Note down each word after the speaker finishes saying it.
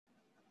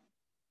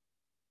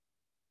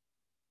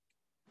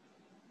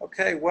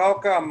Okay,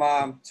 welcome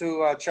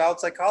to Child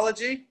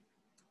Psychology,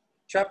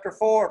 Chapter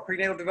 4,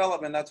 Prenatal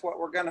Development. That's what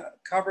we're going to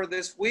cover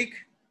this week.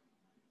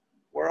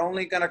 We're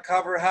only going to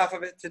cover half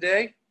of it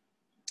today,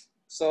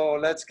 so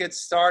let's get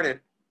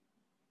started.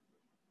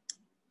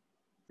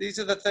 These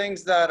are the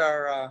things that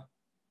are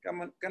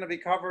going to be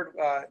covered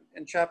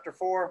in Chapter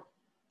 4.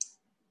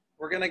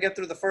 We're going to get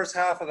through the first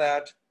half of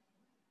that,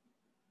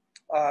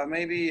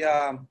 maybe,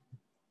 from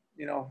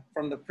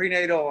the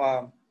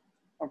prenatal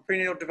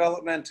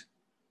development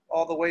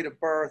all the way to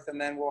birth,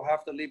 and then we'll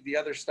have to leave the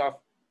other stuff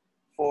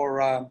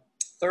for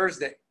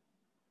Thursday.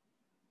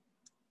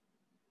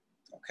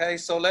 Okay,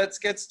 so let's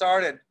get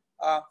started.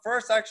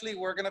 First, actually,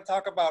 we're going to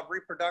talk about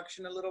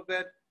reproduction a little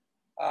bit.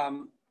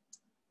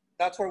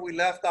 That's where we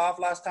left off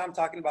last time,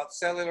 talking about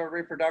cellular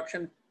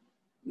reproduction.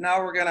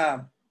 Now we're going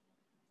to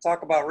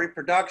talk about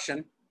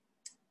reproduction.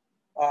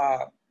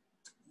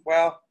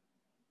 Well,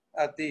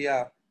 at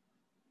the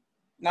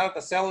not at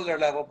the cellular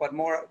level, but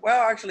more,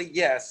 well, actually,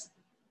 yes.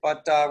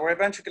 But we're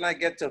eventually going to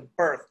get to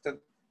birth, to,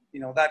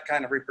 that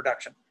kind of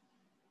reproduction.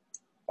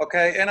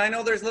 Okay, and I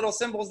know there's little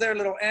symbols there,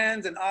 little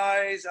N's and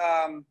I's.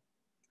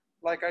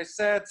 Like I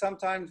said,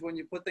 sometimes when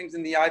you put things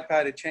in the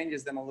iPad, it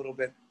changes them a little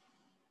bit.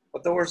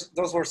 But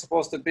those were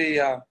supposed to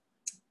be,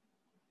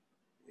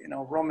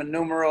 Roman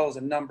numerals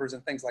and numbers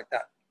and things like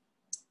that.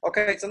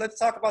 Okay, so let's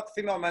talk about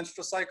the female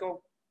menstrual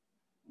cycle,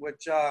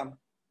 which all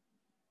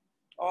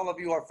of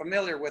you are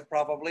familiar with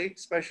probably,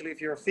 especially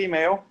if you're a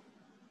female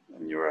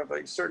and you're of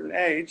a certain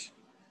age.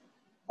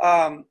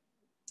 So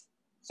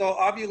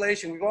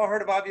ovulation, we've all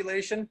heard of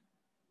ovulation.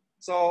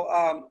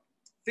 So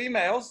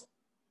females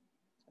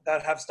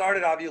that have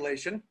started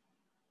ovulation,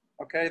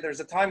 okay, there's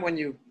a time when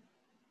you,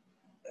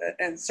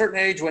 and a certain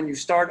age when you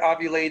start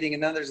ovulating,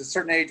 and then there's a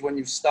certain age when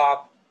you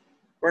stop.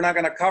 We're not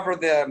going to cover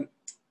the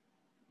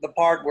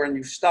part when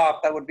you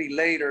stop. That would be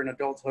later in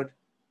adulthood.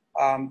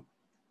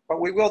 But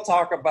we will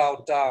talk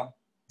about,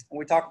 when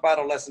we talk about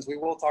adolescence, we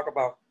will talk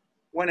about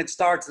when it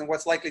starts and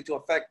what's likely to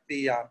affect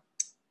the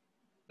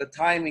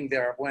timing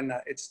there of when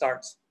it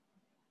starts.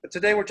 But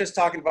today we're just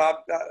talking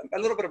about a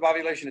little bit of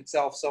ovulation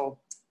itself. So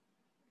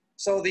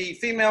the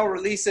female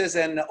releases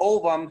an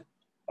ovum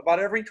about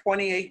every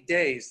 28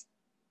 days.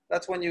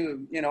 That's when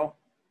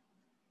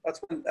that's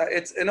when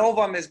it's an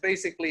ovum is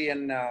basically you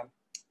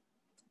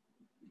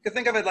can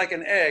think of it like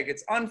an egg.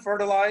 It's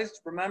unfertilized.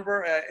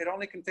 Remember, it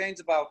only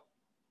contains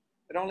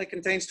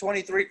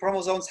 23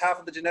 chromosomes, half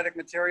of the genetic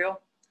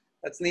material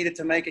that's needed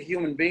to make a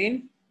human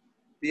being.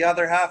 The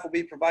other half will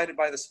be provided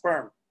by the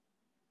sperm.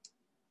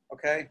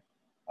 Okay,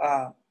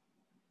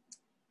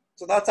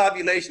 so that's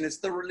ovulation. It's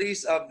the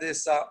release of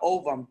this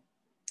ovum,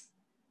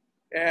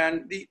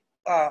 and the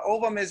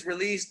ovum is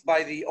released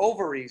by the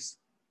ovaries.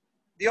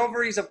 The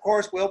ovaries, of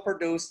course, will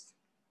produce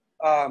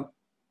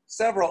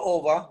several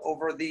ova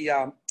over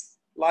the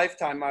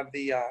lifetime of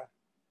the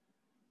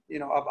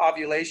of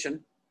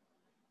ovulation.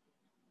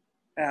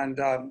 And,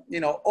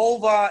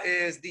 ova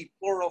is the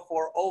plural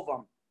for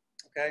ovum,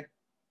 okay?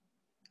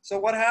 So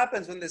what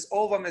happens when this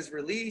ovum is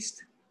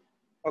released,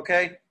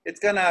 okay? It's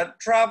going to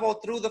travel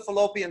through the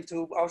fallopian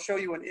tube. I'll show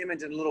you an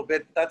image in a little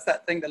bit. That's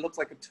that thing that looks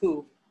like a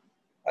tube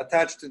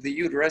attached to the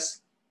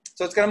uterus.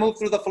 So it's going to move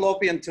through the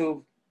fallopian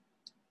tube,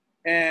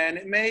 and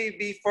it may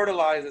be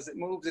fertilized as it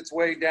moves its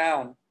way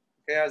down,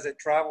 okay, as it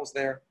travels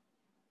there.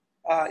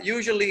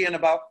 Usually in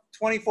about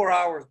 24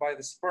 hours by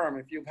the sperm,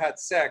 if you've had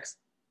sex.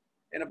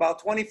 In about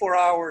 24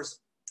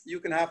 hours,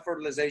 you can have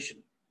fertilization.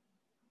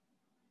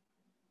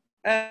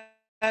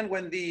 And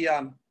when the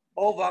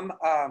ovum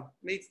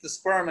meets the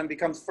sperm and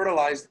becomes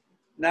fertilized,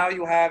 now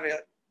you have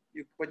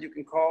what you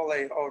can call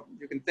or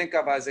you can think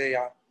of as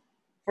a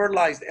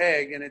fertilized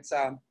egg, and it's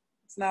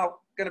now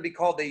going to be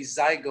called a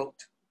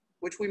zygote,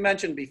 which we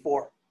mentioned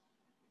before.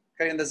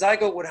 Okay, and the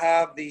zygote would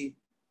have the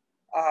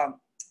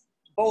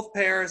both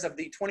pairs of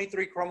the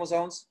 23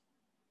 chromosomes,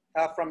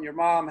 half from your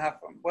mom,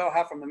 half from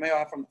the male,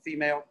 half from the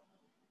female.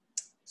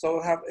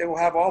 So it will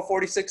have all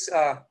 46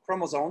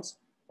 chromosomes,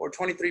 or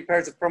 23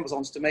 pairs of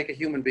chromosomes to make a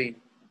human being.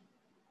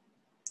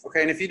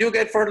 Okay, and if you do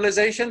get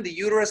fertilization, the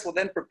uterus will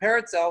then prepare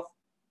itself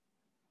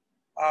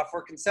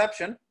for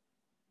conception.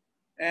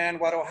 And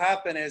what will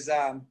happen is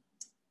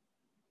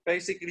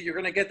basically you're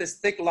going to get this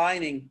thick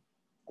lining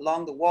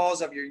along the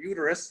walls of your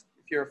uterus,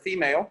 if you're a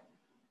female,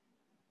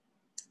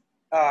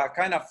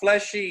 kind of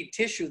fleshy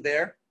tissue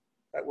there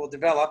that will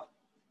develop.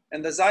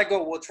 And the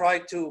zygote will try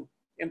to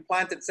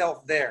implant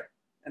itself there,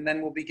 and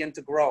then will begin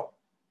to grow.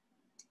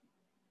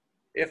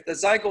 If the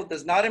zygote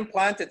does not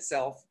implant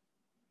itself,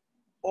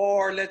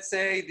 or let's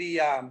say the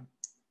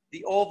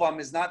ovum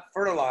is not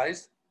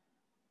fertilized,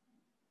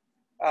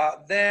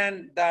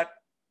 then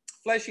that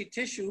fleshy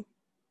tissue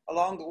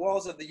along the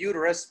walls of the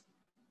uterus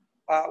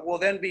will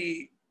then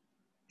be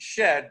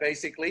shed,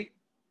 basically,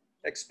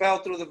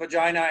 expelled through the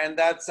vagina, and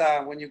that's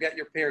when you get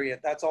your period.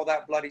 That's all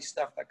that bloody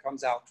stuff that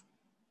comes out.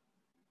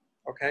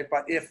 Okay,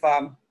 but if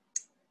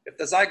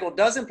the zygote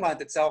does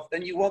implant itself,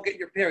 then you won't get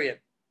your period.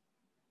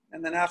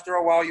 And then after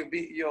a while,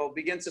 you'll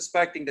begin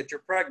suspecting that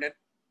you're pregnant.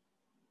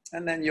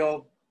 And then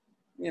you'll,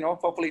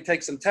 hopefully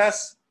take some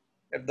tests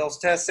If those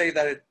tests say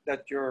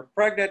that you're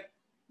pregnant,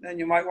 then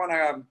you might want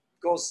to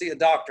go see a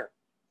doctor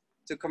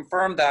to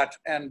confirm that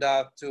and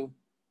to,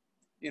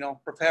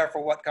 prepare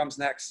for what comes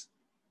next.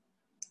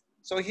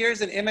 So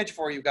here's an image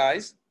for you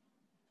guys.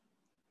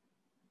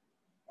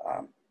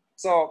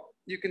 So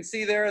you can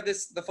see there,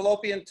 the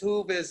fallopian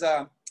tube is,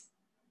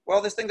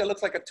 this thing that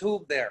looks like a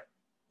tube there.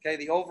 Okay,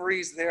 the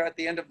ovaries there at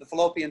the end of the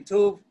fallopian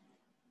tube.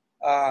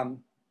 An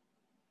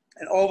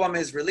ovum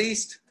is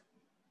released.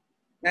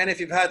 And if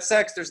you've had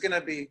sex, there's going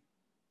to be,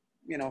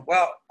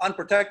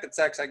 unprotected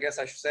sex, I guess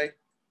I should say.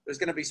 There's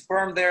going to be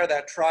sperm there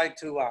that try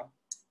to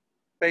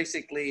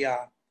basically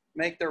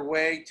make their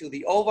way to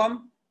the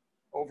ovum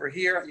over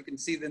here. You can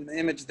see in the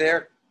image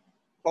there,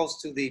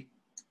 close to the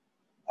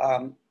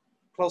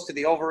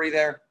ovary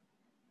there.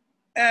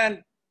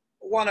 And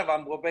one of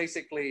them will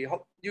basically,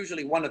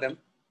 usually one of them,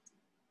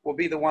 will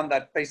be the one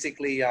that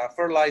basically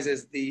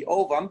fertilizes the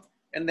ovum,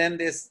 and then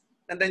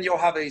you'll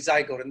have a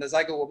zygote, and the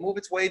zygote will move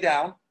its way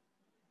down,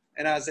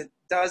 and as it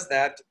does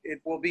that,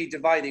 it will be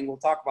dividing. We'll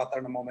talk about that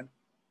in a moment,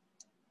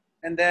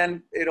 and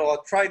then it'll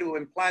try to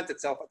attach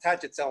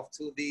itself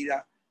to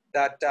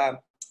that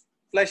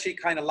fleshy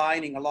kind of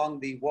lining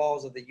along the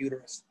walls of the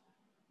uterus,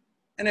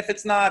 and if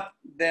it's not,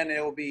 then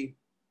it'll be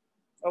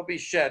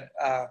shed.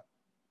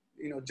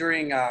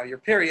 During your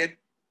period,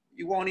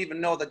 you won't even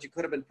know that you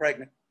could have been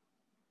pregnant.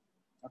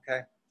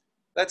 Okay,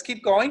 let's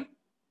keep going.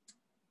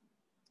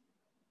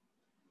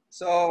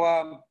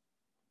 So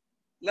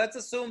let's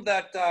assume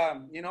that,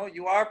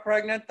 you are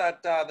pregnant,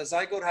 that the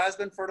zygote has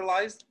been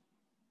fertilized.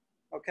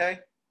 Okay,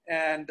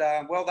 and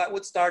that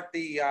would start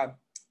the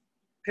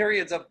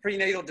periods of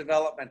prenatal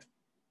development.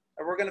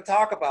 And we're going to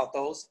talk about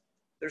those.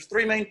 There's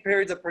three main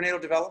periods of prenatal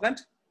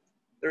development.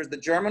 There's the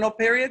germinal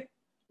period,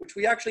 which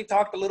we actually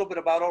talked a little bit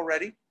about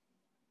already,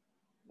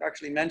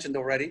 actually mentioned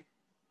already.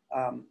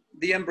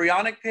 The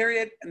embryonic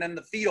period, and then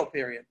the fetal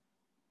period.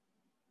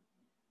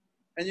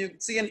 And you can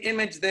see an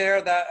image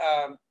there, that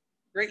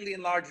greatly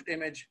enlarged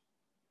image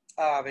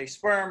of a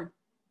sperm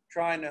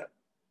trying to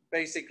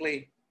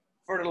basically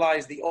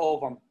fertilize the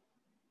ovum.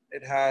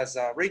 It has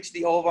reached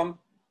the ovum,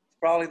 it's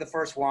probably the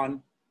first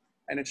one,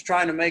 and it's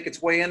trying to make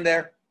its way in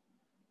there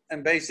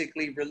and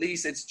basically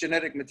release its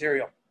genetic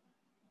material.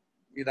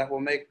 That will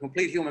make a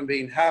complete human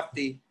being. Half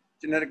the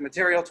genetic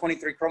material,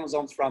 23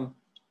 chromosomes from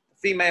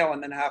female,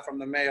 and then half from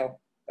the male,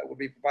 that will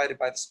be provided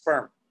by the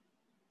sperm.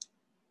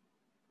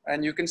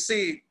 And you can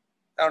see,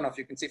 I don't know if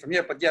you can see from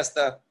here, but yes,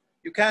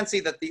 you can see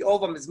that the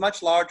ovum is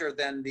much larger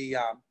than the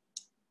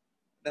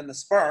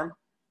sperm.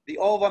 The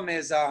ovum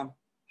is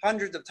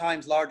hundreds of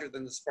times larger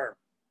than the sperm.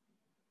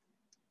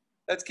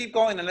 Let's keep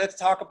going and let's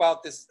talk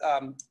about this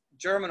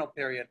germinal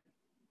period.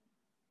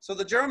 So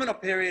the germinal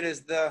period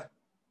is the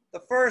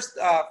first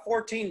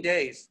 14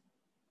 days.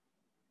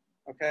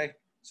 Okay,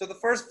 so the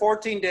first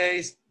 14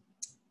 days,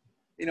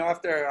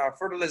 after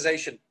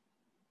fertilization.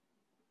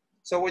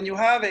 So when you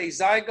have a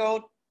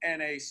zygote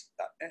and an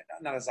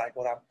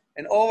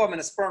ovum and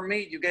a sperm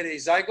meet, you get a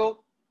zygote,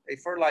 a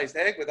fertilized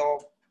egg with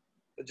all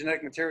the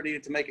genetic material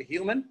needed to make a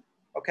human,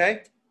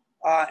 okay?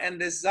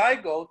 And this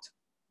zygote,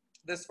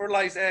 this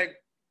fertilized egg,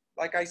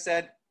 like I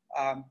said,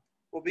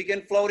 will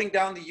begin floating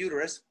down the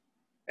uterus.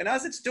 And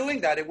as it's doing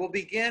that, it will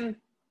begin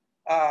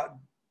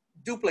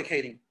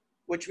duplicating,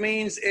 which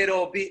means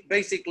it'll be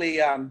basically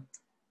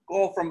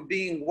go from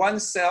being one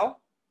cell,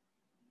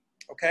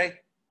 okay,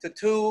 to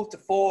 2 to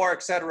 4,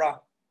 etc.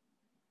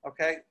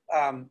 Okay,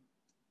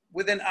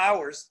 within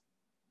hours,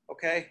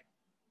 okay,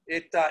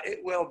 it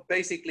will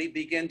basically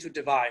begin to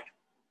divide.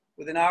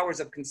 Within hours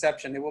of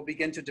conception, it will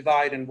begin to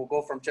divide and will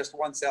go from just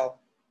one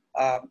cell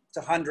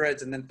to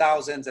hundreds and then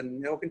thousands,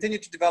 and it will continue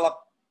to develop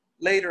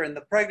later in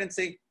the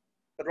pregnancy.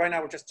 But right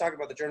now, we're just talking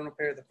about the germinal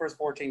period, the first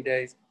 14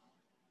 days.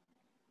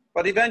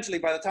 But eventually,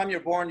 by the time you're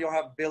born, you'll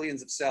have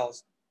billions of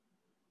cells.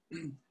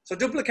 So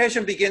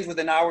duplication begins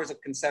within hours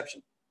of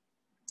conception.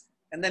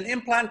 And then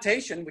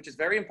implantation, which is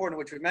very important,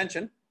 which we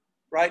mentioned,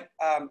 right,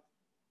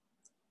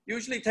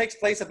 usually takes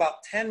place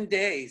about 10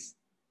 days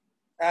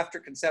after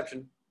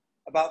conception.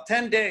 About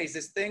 10 days,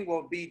 this thing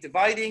will be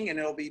dividing and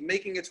it'll be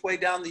making its way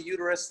down the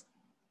uterus.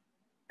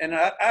 And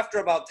after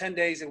about 10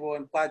 days, it will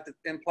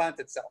implant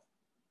itself.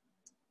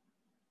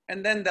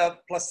 And then the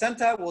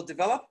placenta will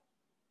develop,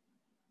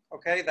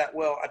 okay, that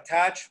will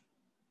attach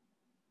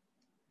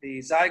the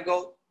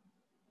zygote,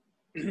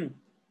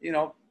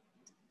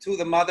 to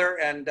the mother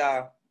and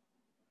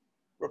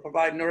will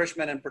provide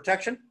nourishment and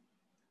protection.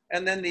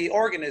 And then the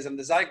organism,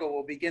 the zygote,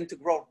 will begin to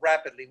grow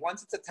rapidly.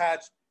 Once it's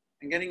attached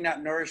and getting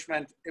that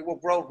nourishment, it will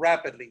grow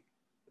rapidly.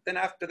 But then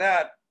after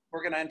that,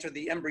 we're going to enter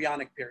the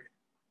embryonic period.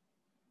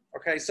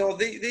 Okay, so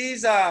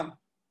these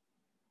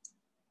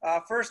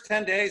first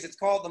 10 days, it's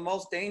called the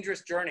most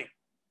dangerous journey,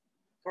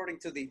 according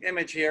to the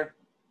image here,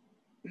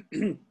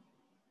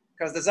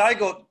 because the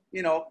zygote,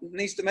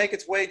 needs to make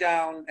its way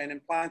down and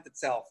implant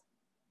itself.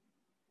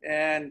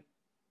 And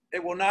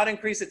it will not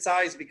increase its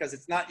size because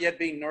it's not yet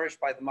being nourished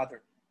by the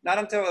mother, not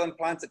until it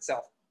implants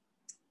itself.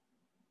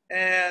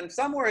 And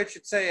somewhere it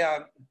should say,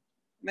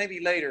 maybe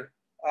later,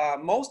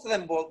 most of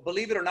them will,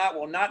 believe it or not,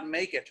 will not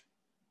make it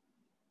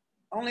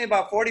only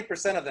about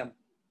 40% of them,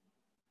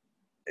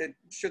 it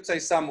should say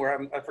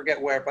somewhere, I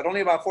forget where, but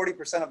only about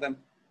 40% of them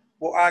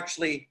will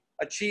actually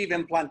achieve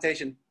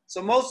implantation.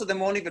 So most of them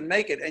won't even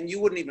make it, and you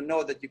wouldn't even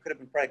know that you could have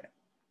been pregnant.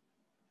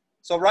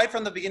 So right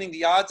from the beginning,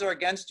 the odds are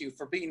against you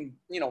for being,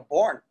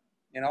 born,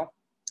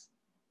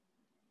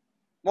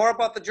 More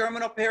about the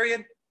germinal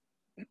period.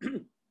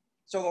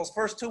 So those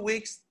first 2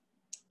 weeks,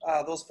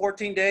 those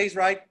 14 days,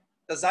 right?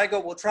 The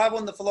zygote will travel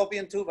in the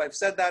fallopian tube. I've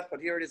said that, but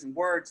here it is in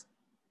words.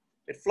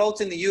 It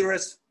floats in the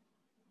uterus,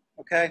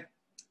 okay?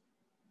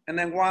 And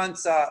then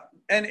once,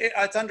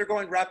 it's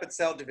undergoing rapid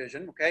cell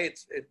division, okay?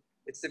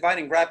 It's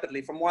dividing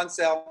rapidly from one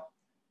cell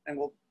and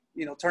will,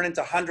 turn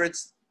into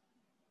hundreds.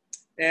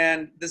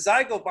 And the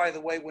zygote, by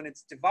the way, when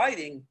it's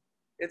dividing,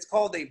 it's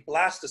called a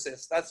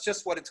blastocyst. That's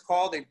just what it's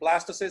called, a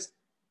blastocyst.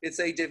 It's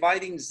a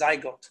dividing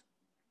zygote.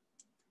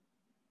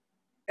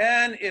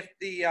 And if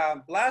the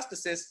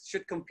blastocyst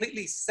should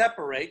completely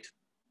separate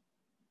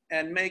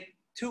and make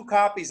 2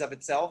 copies of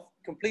itself,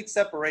 complete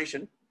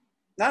separation,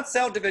 not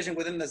cell division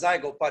within the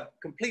zygote, but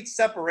complete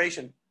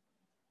separation,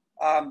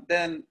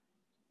 then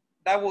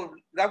that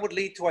would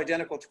lead to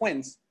identical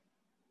twins.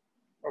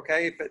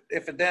 Okay,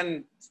 if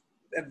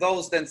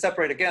those then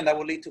separate again, that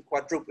will lead to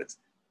quadruplets.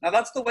 Now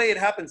that's the way it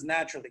happens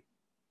naturally.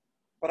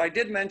 But I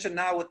did mention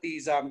now with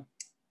these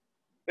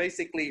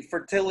basically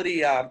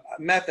fertility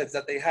methods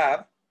that they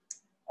have,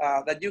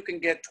 that you can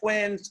get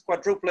twins,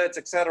 quadruplets,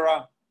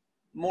 etc.,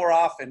 more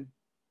often,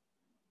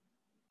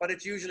 but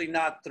it's usually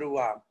not through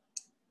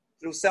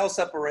cell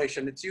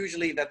separation. It's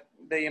usually that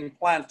they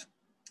implant,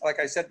 like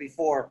I said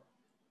before,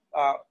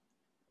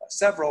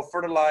 several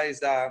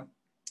fertilized,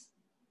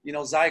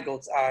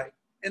 zygotes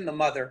in the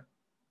mother,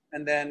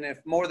 and then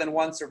if more than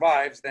one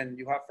survives, then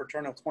you have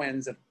fraternal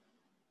twins, and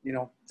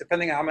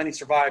depending on how many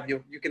survive,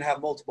 you can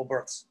have multiple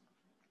births.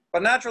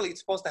 But naturally, it's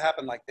supposed to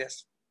happen like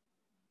this.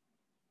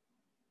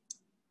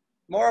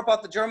 More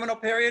about the germinal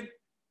period.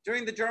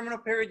 During the germinal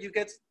period, you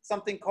get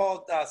something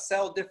called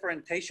cell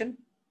differentiation.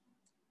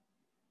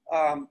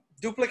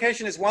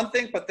 Duplication is one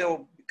thing, but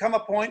there'll come a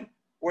point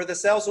where the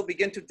cells will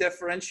begin to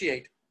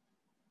differentiate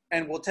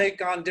and will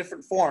take on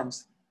different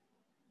forms.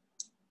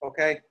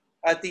 Okay.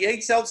 At the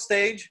 8-cell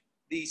stage,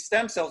 the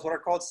stem cells, what are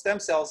called stem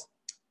cells,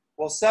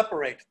 will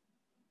separate.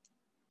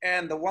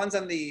 And the ones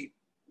on the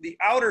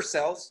outer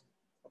cells,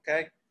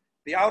 okay,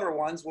 the outer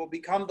ones will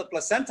become the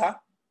placenta,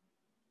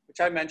 which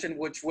I mentioned,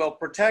 which will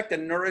protect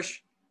and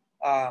nourish,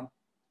 what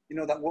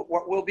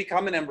will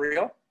become an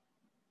embryo.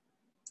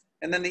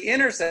 And then the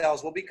inner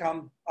cells will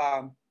become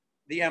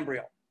the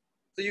embryo.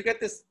 So you get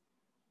this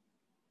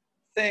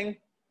thing,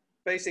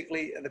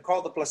 basically,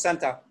 called the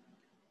placenta,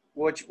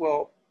 which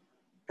will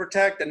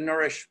protect and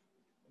nourish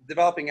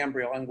developing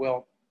embryo and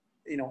will,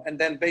 and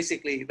then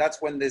basically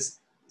that's when this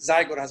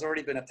zygote has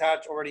already been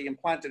attached, already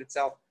implanted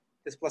itself,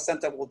 this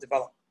placenta will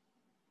develop.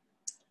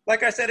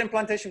 Like I said,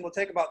 implantation will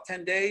take about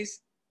 10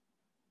 days,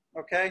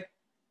 okay?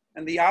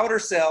 And the outer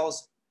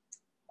cells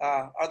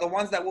are the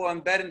ones that will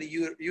embed in the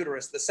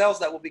uterus. The cells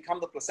that will become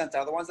the placenta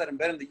are the ones that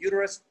embed in the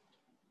uterus.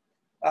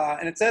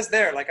 And it says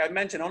there, like I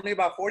mentioned, only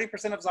about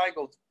 40% of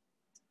zygotes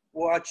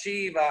will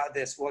achieve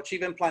will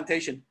achieve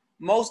implantation.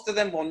 Most of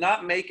them will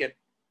not make it,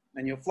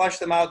 and you'll flush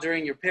them out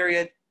during your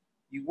period.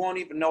 You won't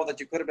even know that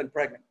you could have been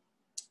pregnant.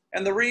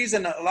 And the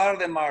reason a lot of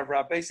them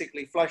are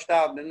basically flushed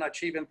out and didn't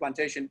achieve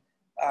implantation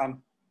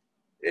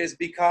is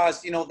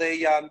because,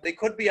 they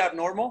could be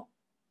abnormal,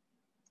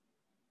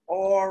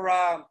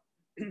 or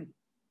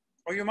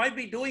you might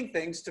be doing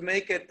things to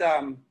make it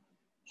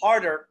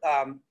harder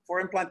for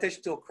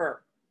implantation to occur.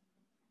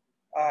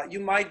 You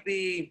might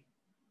be,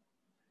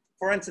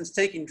 for instance,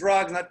 taking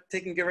drugs, not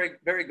taking very,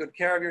 very good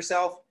care of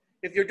yourself.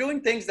 If you're doing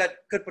things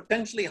that could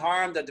potentially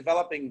harm the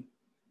developing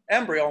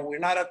embryo, and we're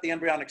not at the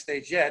embryonic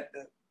stage yet,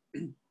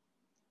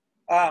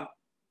 what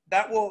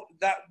that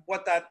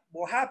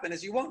will happen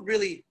is you won't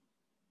really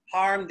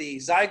harm the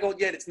zygote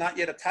yet. It's not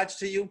yet attached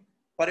to you,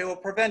 but it will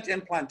prevent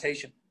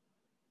implantation.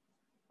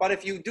 But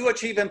if you do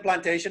achieve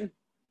implantation,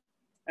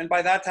 and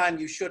by that time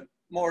you should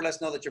more or less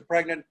know that you're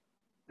pregnant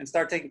and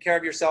start taking care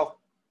of yourself,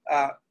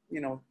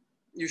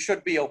 you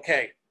should be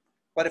okay.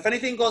 But if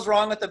anything goes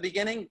wrong at the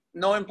beginning,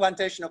 no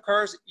implantation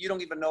occurs, you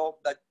don't even know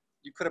that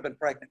you could have been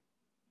pregnant.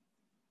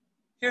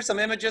 Here's some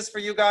images for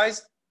you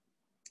guys.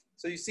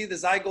 So you see the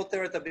zygote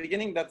there at the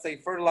beginning. That's a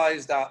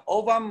fertilized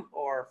ovum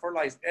or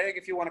fertilized egg,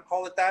 if you want to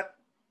call it that.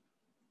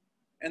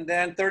 And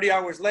then 30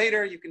 hours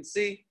later, you can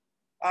see,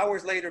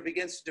 hours later,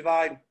 begins to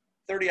divide.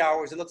 30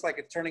 hours, it looks like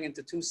it's turning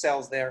into 2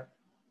 cells there.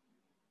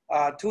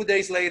 2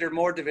 days later,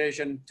 more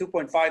division,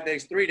 2.5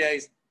 days, 3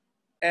 days.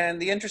 And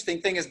the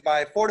interesting thing is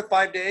by 4 to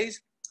 5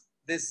 days,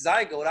 this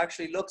zygote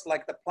actually looks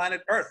like the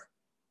planet Earth.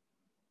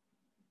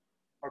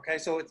 Okay,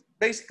 so it's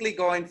basically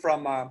going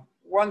from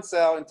 1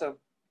 cell into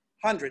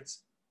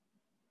hundreds.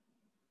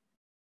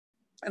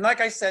 And like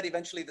I said,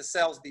 eventually the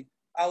cells, the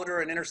outer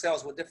and inner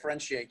cells will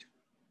differentiate.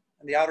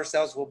 And the outer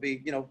cells will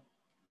be,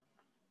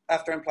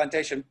 after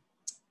implantation,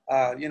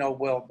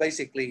 will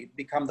basically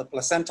become the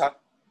placenta,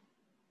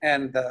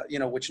 and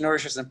which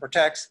nourishes and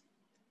protects.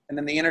 And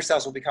then the inner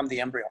cells will become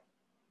the embryo.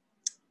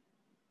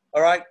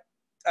 All right,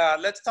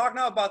 let's talk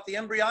now about the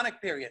embryonic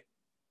period.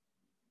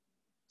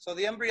 So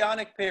the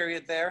embryonic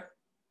period there,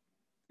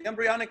 the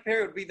embryonic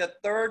period would be the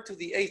 3rd to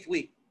the 8th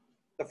week.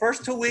 The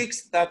first 2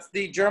 weeks, that's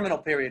the germinal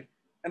period.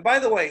 And by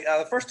the way,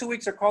 the first 2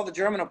 weeks are called the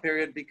germinal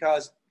period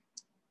because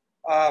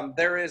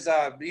there is,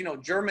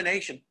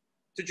 germination.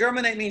 To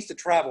germinate means to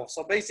travel.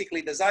 So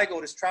basically the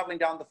zygote is traveling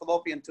down the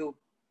fallopian tube,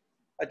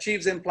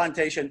 achieves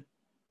implantation,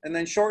 and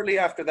then shortly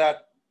after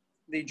that,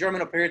 the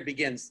germinal period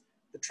begins.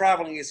 The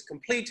traveling is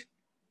complete,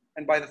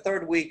 and by the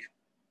 3rd week,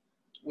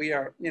 we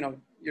are,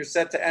 you're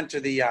set to enter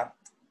the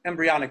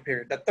embryonic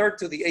period, the 3rd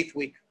to the 8th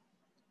week.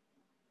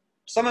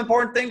 Some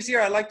important things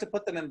here, I like to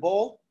put them in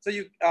bold. So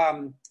you,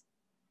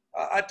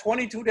 at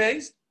 22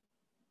 days,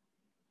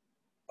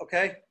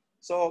 okay?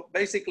 So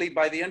basically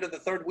by the end of the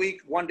 3rd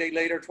week, 1 day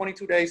later,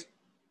 22 days,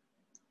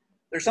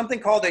 there's something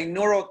called a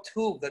neural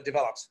tube that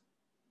develops.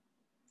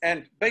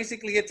 And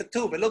basically it's a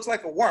tube, it looks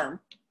like a worm,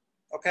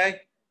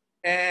 okay?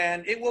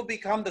 And it will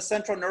become the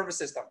central nervous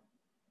system.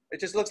 It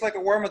just looks like a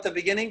worm at the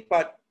beginning,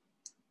 but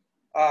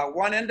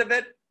one end of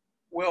it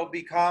will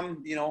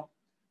become,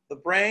 the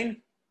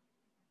brain.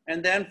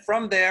 And then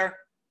from there,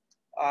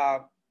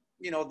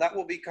 that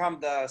will become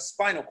the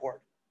spinal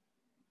cord,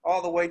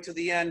 all the way to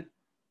the end,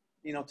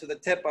 to the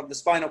tip of the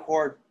spinal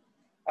cord.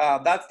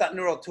 That's that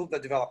neural tube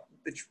that developed,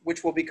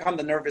 which will become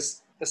the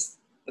nervous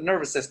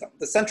system,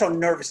 the central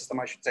nervous system,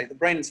 I should say, the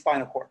brain and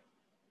spinal cord.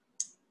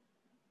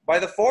 By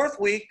the 4th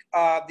week,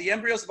 the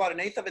embryo is about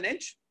 1/8 of an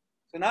inch,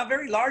 so not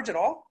very large at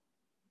all.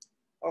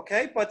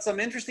 Okay, but some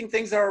interesting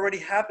things are already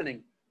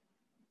happening.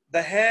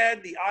 The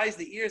head, the eyes,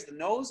 the ears, the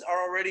nose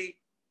are already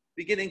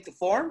beginning to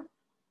form.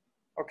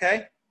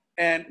 Okay,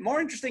 and more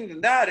interesting than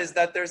that is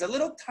that there's a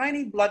little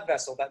tiny blood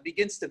vessel that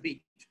begins to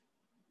beat.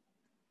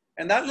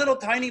 And that little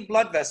tiny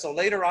blood vessel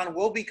later on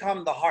will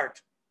become the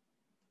heart.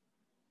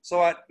 So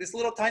this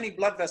little tiny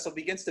blood vessel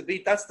begins to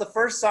beat. That's the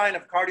first sign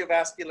of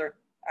cardiovascular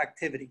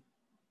activity.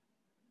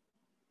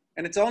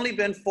 And it's only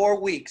been 4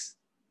 weeks.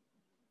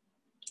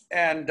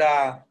 And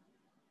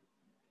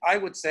I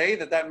would say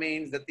that that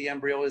means that the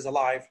embryo is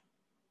alive.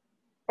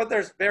 But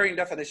there's varying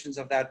definitions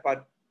of that.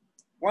 But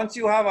once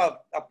you have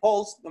a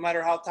pulse, no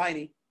matter how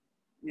tiny,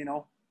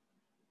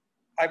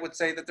 I would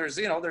say that there's,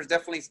 there's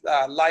definitely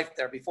life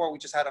there. Before we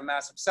just had a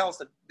mass of cells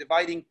that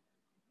dividing.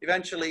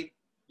 Eventually,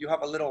 you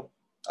have a little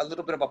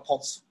bit of a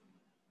pulse.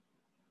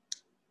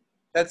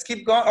 Let's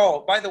keep going.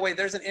 Oh, by the way,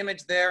 there's an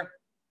image there.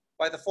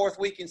 By the 4th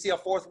week, you can see a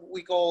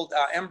 4-week-old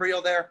embryo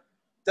there.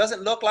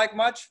 Doesn't look like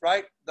much,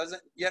 right?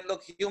 Doesn't yet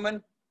look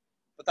human,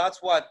 but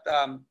that's what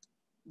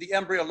the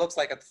embryo looks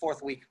like at the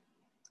 4th week.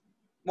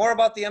 More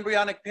about the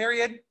embryonic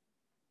period.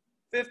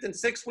 5th and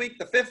 6th week.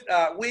 The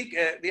 5th week,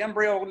 the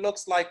embryo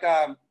looks like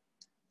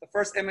the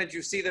first image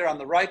you see there on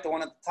the right, the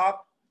one at the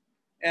top.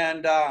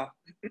 And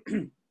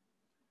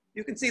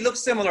you can see it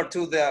looks similar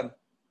to the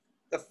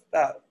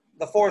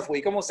 4th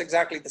week, almost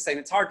exactly the same.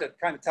 It's hard to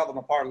kind of tell them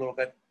apart a little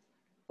bit.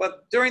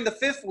 But during the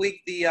 5th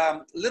week,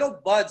 the little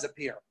buds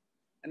appear.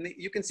 And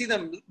you can see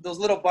them, those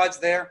little buds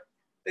there.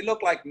 They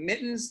look like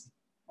mittens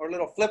or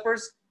little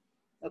flippers.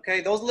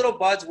 Okay, those little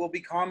buds will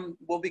become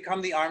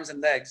the arms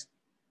and legs.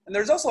 And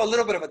there's also a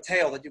little bit of a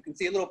tail that you can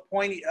see, a little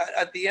pointy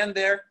at the end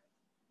there.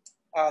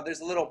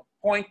 There's a little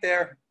point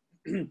there.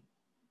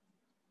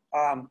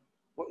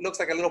 What looks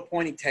like a little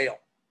pointy tail.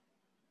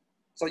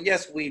 So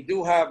yes, we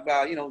do have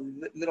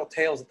little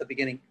tails at the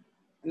beginning,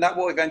 and that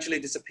will eventually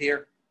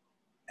disappear,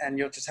 and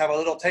you'll just have a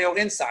little tail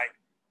inside.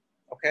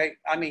 Okay,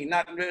 I mean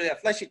not really a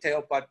fleshy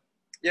tail, but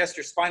yes,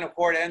 your spinal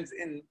cord ends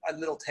in a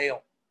little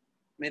tail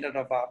made out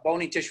of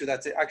bony tissue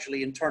that's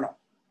actually internal.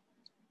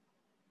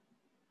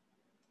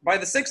 By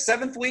the 6th,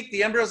 7th week,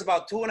 the embryo is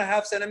about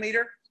 2.5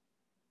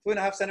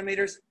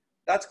 centimeters.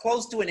 That's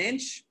close to an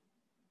inch.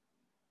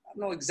 I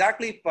don't know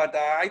exactly, but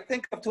I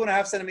think of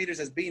 2.5 centimeters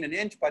as being an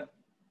inch, but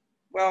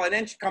well, an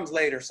inch comes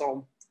later,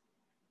 so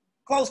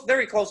close,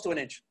 very close to an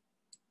inch.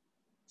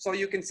 So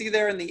you can see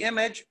there in the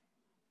image,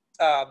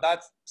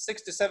 that's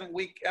 6 to 7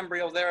 week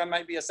embryo there. It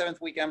might be a 7th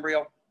week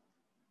embryo.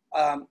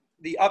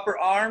 The upper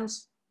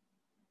arms,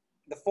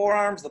 the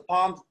forearms, the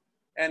palms,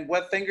 and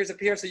web fingers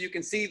appear. So you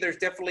can see there's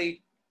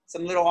definitely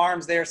some little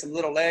arms there, some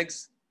little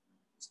legs,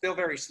 still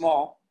very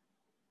small.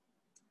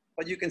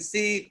 But you can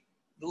see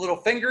the little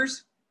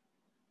fingers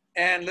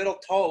and little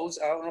toes.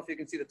 I don't know if you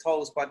can see the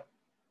toes, but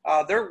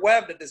they're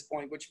webbed at this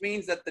point, which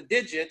means that the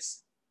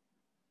digits,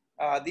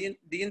 the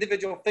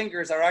individual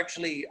fingers are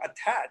actually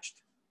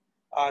attached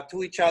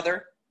to each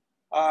other.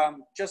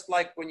 Just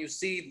like when you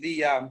see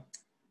the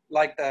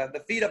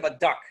feet of a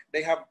duck,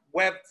 they have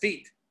webbed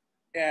feet.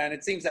 And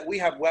it seems that we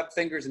have webbed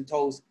fingers and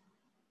toes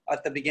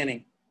at the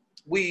beginning.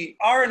 We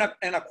are in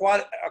an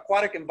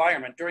aquatic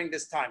environment during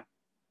this time.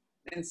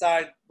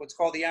 Inside what's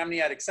called the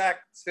amniotic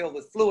sac, it's filled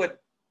with fluid,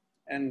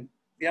 and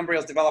the embryo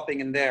is developing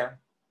in there.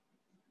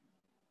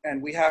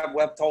 And we have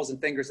webbed toes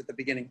and fingers at the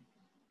beginning.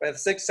 By the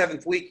 6th,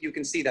 7th week, you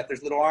can see that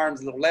there's little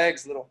arms, little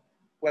legs, little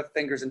webbed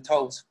fingers and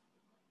toes.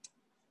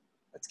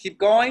 Let's keep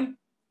going.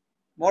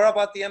 More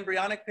about the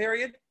embryonic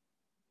period.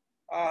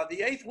 The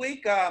 8th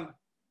week,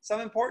 some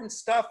important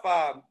stuff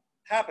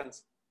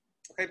happens.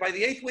 Okay, by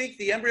the 8th week,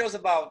 the embryo is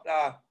about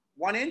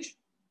 1 inch,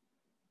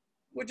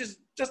 which is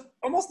just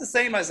almost the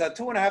same as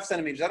 2.5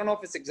 centimeters. I don't know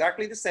if it's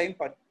exactly the same,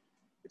 but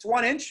it's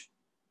 1 inch.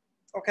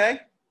 Okay,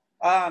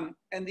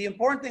 and the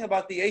important thing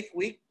about the 8th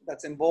week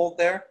that's in bold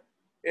there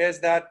is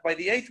that by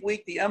the 8th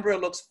week, the embryo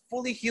looks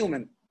fully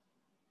human.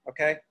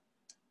 Okay,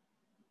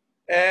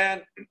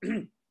 and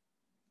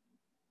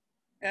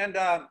and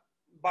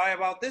by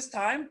about this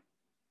time,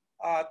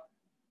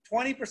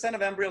 20%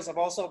 of embryos have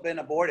also been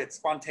aborted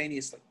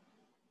spontaneously.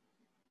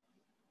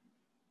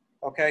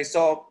 Okay,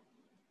 so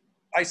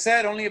I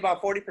said only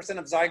about 40%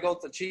 of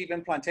zygotes achieve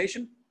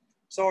implantation.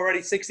 So already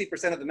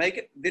 60% of them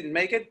didn't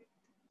make it.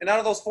 And out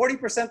of those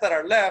 40% that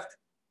are left,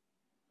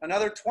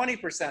 another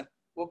 20%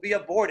 will be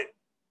aborted.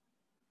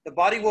 The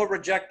body will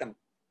reject them.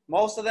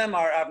 Most of them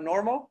are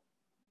abnormal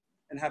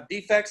and have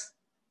defects,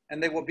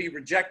 and they will be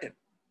rejected.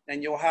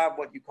 And you'll have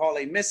what you call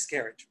a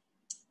miscarriage.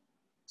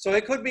 So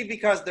it could be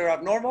because they're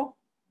abnormal,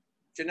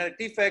 genetic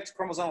defects,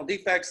 chromosomal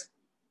defects,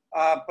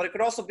 but it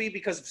could also be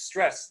because of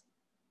stress.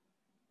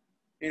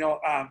 You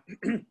know,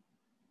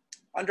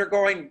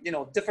 undergoing, you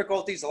know,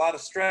 difficulties, a lot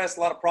of stress,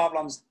 a lot of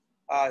problems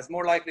is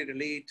more likely to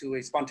lead to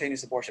a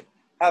spontaneous abortion,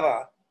 have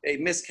a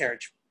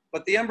miscarriage.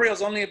 But the embryo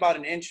is only about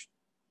 1 inch.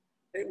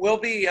 It will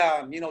be,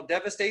 you know,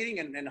 devastating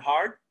and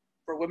hard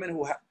for women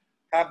who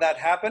have that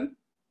happen,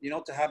 you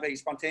know, to have a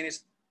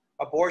spontaneous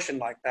abortion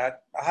like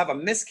that, have a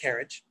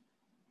miscarriage,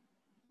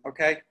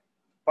 okay?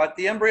 But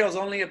the embryo is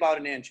only about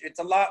 1 inch. It's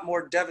a lot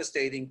more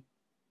devastating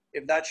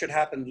if that should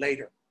happen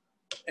later.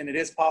 And it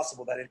is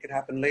possible that it could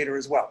happen later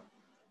as well.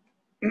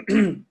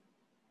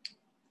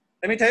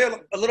 Let me tell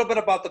you a little bit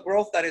about the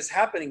growth that is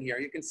happening here.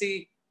 You can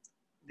see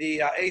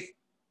the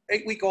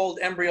 8-week-old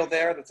embryo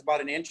there that's about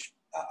 1 inch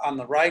on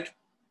the right.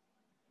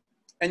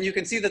 And you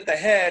can see that the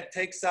head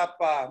takes up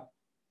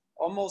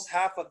almost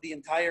half of the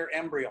entire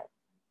embryo.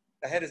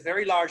 The head is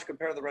very large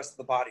compared to the rest of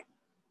the body.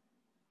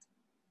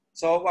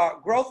 So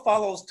growth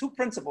follows 2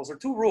 principles or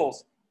 2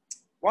 rules.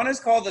 One is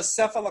called the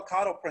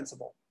cephalocautal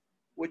principle,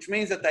 which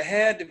means that the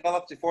head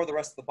develops before the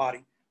rest of the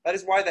body. That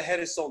is why the head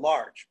is so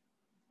large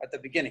at the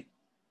beginning.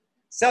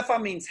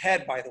 Cepha means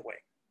head, by the way,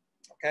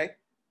 okay?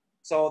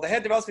 So the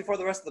head develops before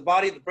the rest of the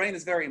body. The brain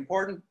is very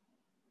important.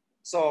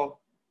 So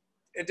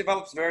it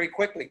develops very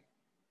quickly,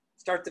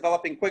 starts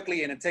developing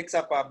quickly, and it takes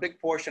up a big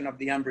portion of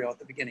the embryo at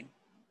the beginning.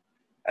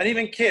 And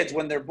even kids,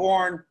 when they're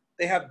born,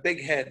 they have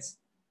big heads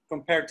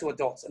compared to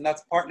adults. And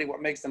that's partly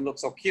what makes them look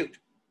so cute.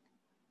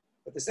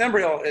 But this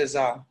embryo is,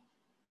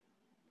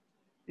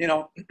 you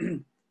know,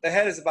 the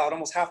head is about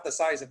almost half the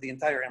size of the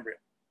entire embryo.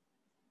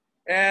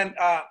 And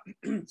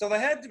so the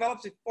head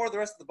develops before the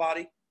rest of the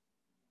body,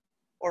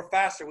 or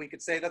faster, we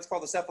could say. That's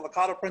called the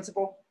cephalocautal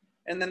principle.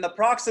 And then the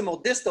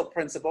proximal distal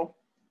principle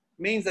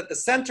means that the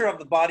center of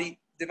the body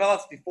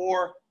develops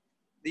before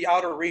the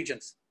outer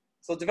regions.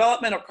 So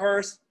development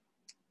occurs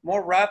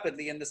more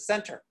rapidly in the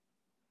center,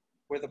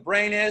 where the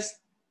brain is,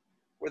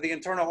 where the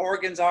internal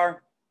organs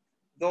are.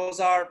 Those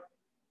are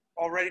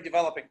already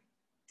developing,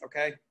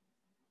 okay?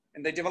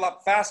 And they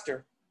develop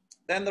faster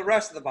than the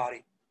rest of the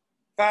body,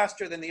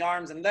 faster than the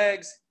arms and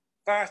legs,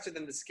 faster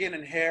than the skin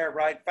and hair,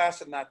 right?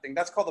 Faster than that thing.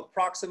 That's called the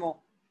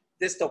proximal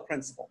distal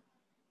principle.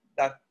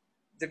 That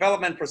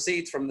development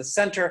proceeds from the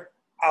center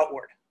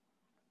outward.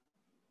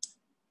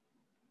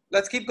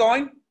 Let's keep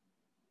going.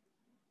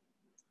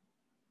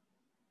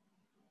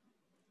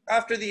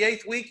 After the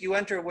 8th week, you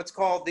enter what's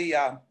called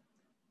the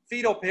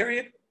fetal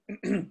period.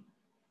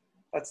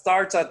 That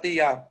starts at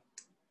the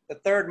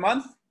 3rd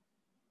month.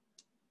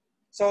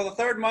 So the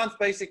 3rd month,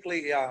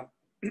 basically,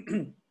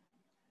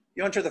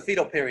 you enter the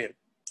fetal period.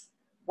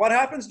 What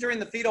happens during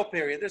the fetal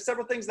period? There's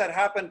several things that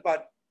happen,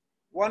 but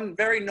one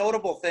very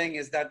notable thing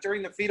is that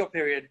during the fetal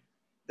period,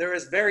 there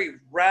is very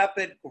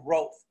rapid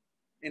growth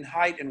in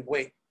height and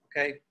weight,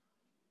 okay?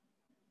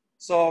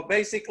 So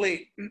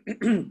basically,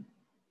 you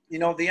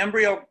know, the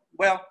embryo,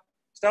 well,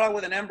 start out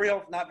with an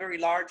embryo, not very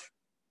large,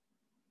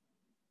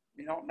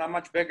 you know, not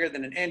much bigger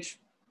than 1 inch.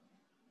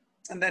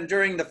 And then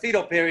during the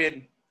fetal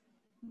period,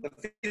 the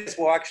fetus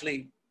will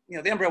actually, you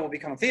know, the embryo will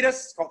become a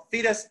fetus, it's called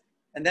fetus,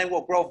 and then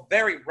will grow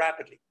very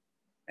rapidly.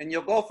 And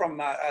you'll go from,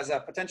 as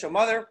a potential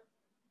mother,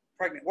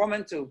 pregnant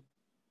woman, to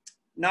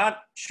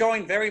not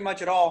showing very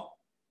much at all,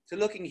 to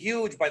looking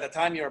huge by the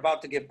time you're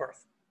about to give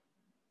birth.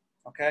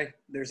 Okay,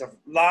 there's a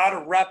lot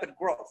of rapid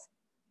growth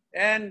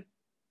and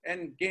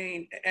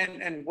gain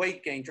and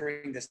weight gain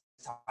during this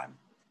time.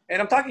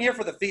 And I'm talking here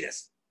for the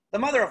fetus. The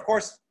mother, of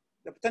course,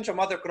 the potential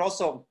mother could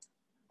also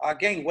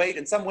gain weight,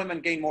 and some women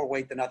gain more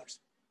weight than others.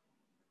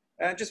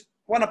 And I just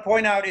want to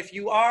point out, if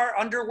you are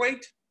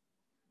underweight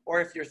or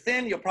if you're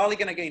thin, you're probably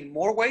going to gain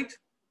more weight.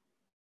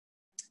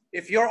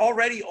 If you're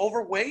already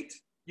overweight,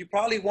 you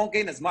probably won't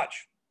gain as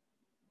much.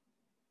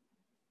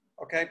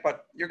 Okay,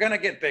 but you're going to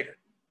get bigger.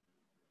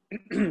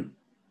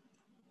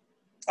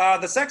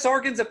 The sex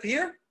organs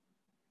appear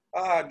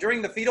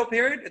during the fetal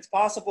period. It's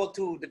possible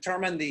to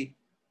determine the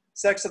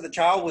sex of the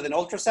child with an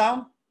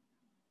ultrasound.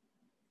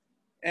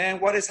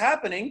 And what is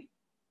happening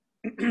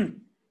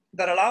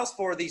that allows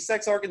for the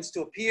sex organs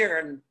to appear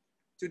and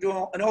to do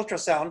an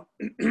ultrasound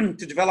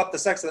to develop the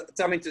sex, to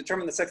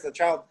determine the sex of the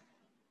child,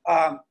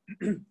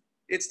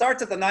 it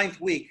starts at the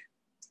 9th week.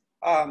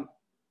 At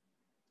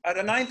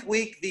the 9th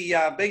week,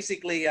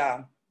 basically,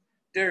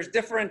 there's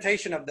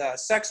differentiation of the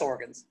sex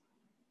organs.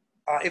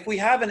 If we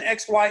have an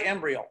XY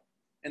embryo,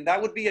 and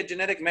that would be a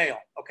genetic male,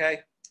 okay?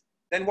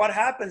 Then what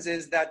happens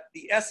is that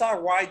the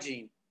SRY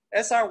gene,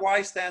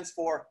 SRY stands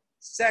for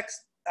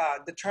sex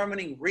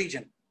determining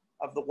region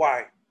of the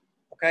Y,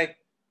 okay?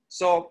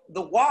 So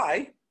the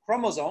Y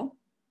chromosome,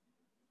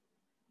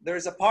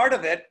 there's a part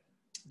of it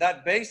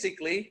that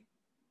basically,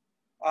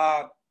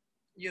 a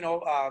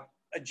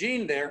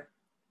gene there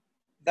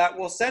that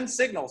will send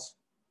signals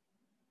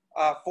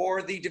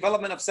for the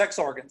development of sex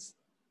organs,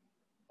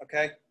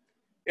 okay?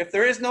 If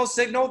there is no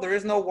signal, there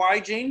is no Y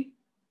gene,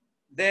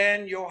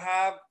 then you'll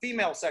have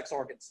female sex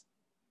organs.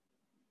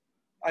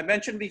 I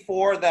mentioned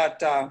before that,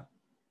 that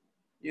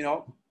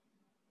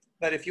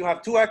if you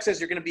have two X's,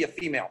 you're going to be a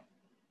female,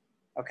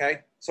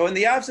 okay? So in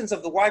the absence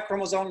of the Y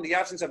chromosome, in the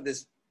absence of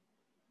this,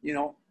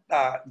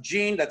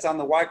 gene that's on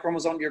the Y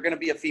chromosome, you're going to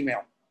be a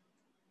female.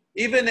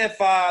 Even if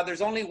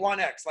there's only one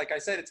X, like I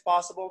said, it's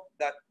possible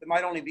that there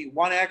might only be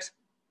one X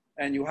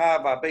and you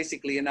have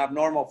basically an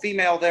abnormal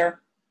female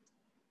there.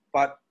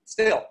 But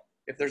still,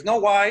 if there's no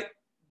Y,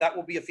 that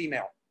will be a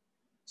female.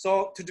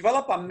 So to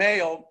develop a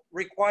male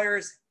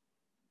requires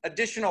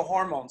additional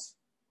hormones,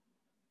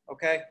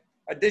 okay?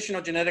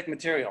 Additional genetic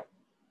material.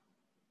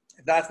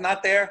 If that's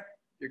not there,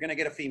 you're going to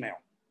get a female.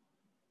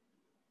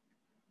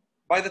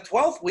 By the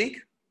 12th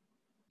week,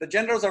 the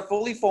genitals are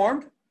fully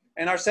formed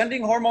and are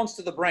sending hormones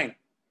to the brain.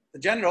 The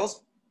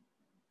genitals,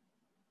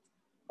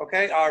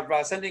 okay,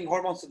 are sending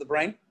hormones to the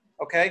brain,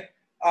 okay?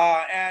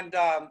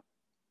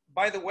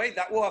 By the way,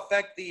 that will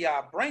affect the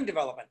brain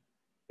development.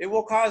 It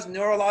will cause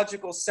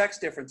neurological sex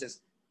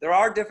differences. There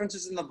are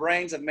differences in the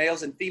brains of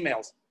males and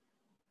females.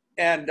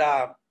 And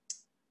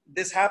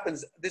this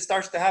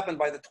starts to happen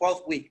by the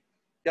 12th week.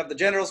 You have the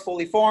genitals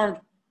fully formed,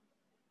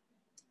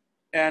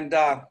 and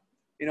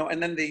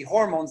and then the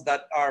hormones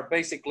that are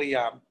basically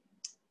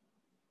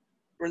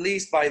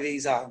released by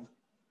these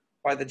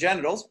by the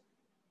genitals,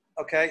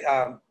 okay,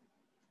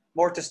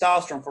 more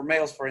testosterone for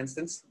males, for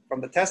instance, from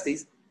the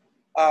testes,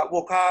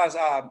 will cause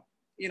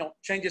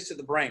changes to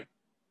the brain.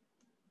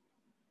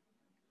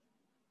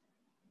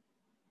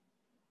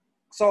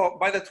 So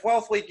by the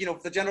 12th week,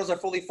 if the genitals are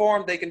fully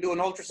formed, they can do an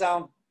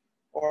ultrasound,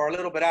 or a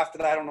little bit after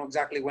that. I don't know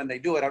exactly when they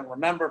do it. I don't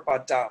remember,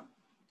 but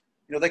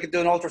they could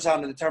do an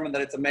ultrasound to determine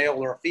that it's a male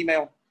or a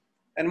female.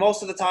 And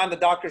most of the time, the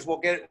doctors will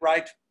get it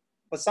right,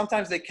 but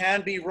sometimes they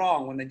can be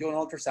wrong when they do an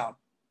ultrasound.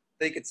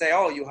 They could say,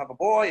 oh, you have a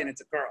boy and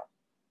it's a girl.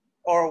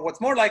 Or what's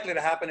more likely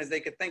to happen is they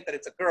could think that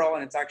it's a girl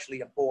and it's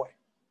actually a boy,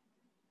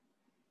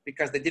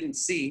 because they didn't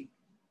see,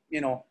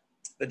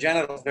 the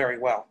genitals very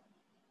well.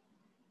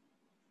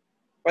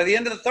 By the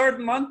end of the 3rd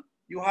month,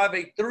 you have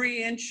a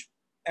 3-inch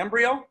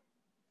embryo.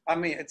 I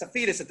mean, it's a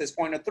fetus at this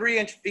point, a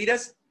 3-inch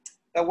fetus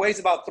that weighs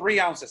about 3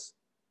 ounces.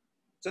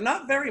 So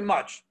not very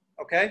much,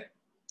 okay?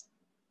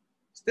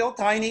 Still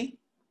tiny,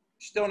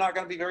 still not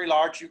going to be very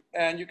large.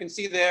 And you can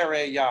see there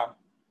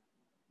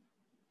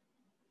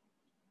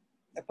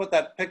I put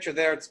that picture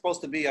there. It's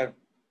supposed to be I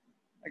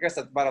guess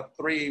about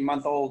a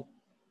 3-month-old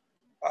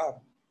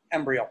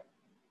embryo.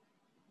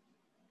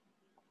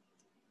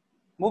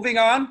 Moving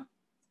on,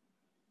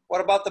 what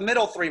about the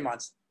middle 3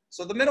 months?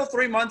 So the middle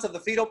 3 months of the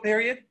fetal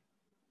period,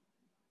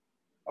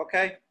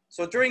 okay?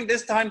 So during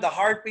this time, the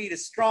heartbeat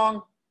is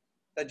strong,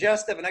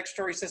 digestive and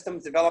excretory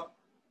systems develop.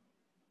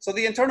 So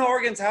the internal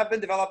organs have been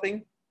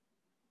developing.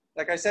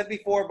 Like I said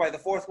before, by the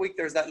 4th week,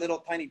 there's that little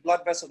tiny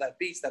blood vessel that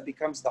beats, that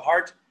becomes the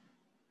heart.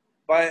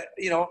 But,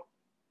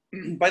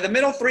 by the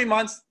middle 3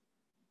 months,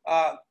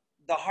 the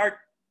heart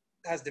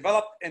has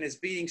developed and is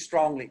beating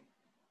strongly,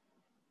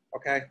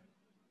 okay?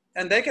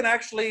 And they can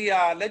actually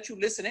let you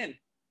listen in.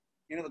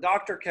 The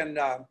doctor can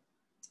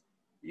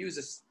use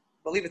this,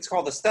 I believe it's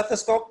called the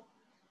stethoscope,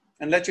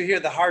 and let you hear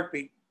the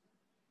heartbeat,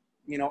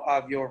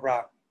 of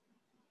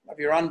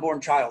your unborn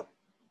child.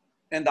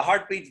 And the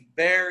heart beats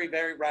very,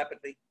 very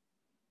rapidly,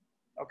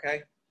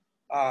 okay?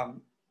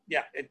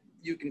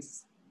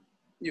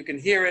 You can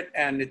hear it,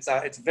 and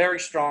it's very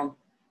strong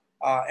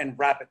and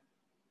rapid.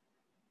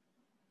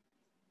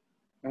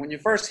 And when you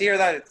first hear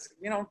that, it's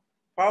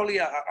probably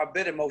a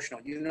bit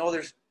emotional.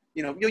 There's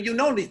you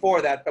know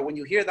before that, but when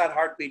you hear that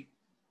heartbeat,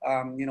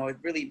 it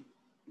really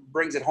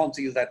brings it home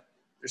to you that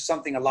there's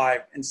something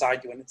alive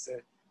inside you, and it's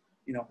it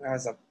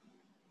has a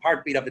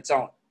heartbeat of its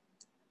own.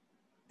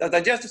 The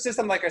digestive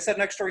system, like I said,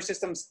 and excretory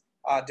systems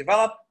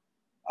develop,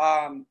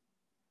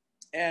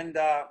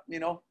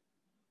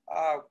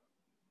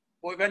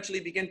 will eventually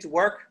begin to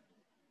work,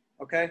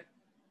 okay?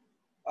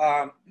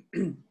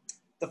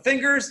 The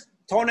fingers,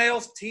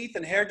 toenails, teeth,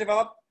 and hair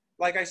develop.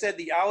 Like I said,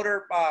 the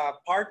outer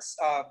parts,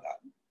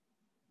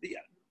 the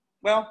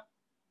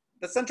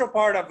central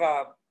part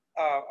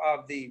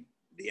of the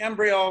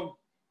embryo,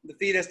 the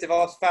fetus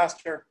develops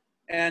faster.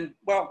 And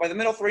by the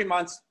middle 3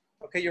 months,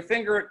 okay, your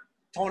finger,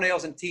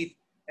 toenails, and teeth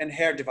and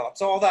hair develop.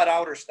 So all that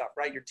outer stuff,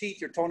 right? Your teeth,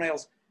 your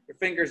toenails, your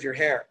fingers, your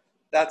hair.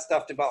 that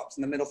stuff develops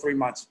in the middle 3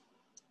 months.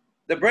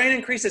 The brain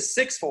increases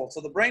sixfold.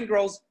 So the brain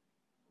grows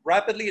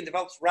rapidly and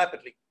develops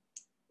rapidly.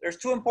 There's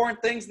two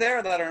important things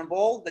there that are in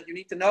bold that you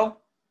need to know.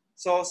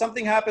 So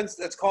something happens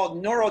that's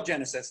called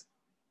neurogenesis,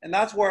 and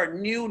that's where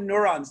new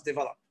neurons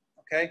develop,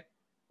 okay?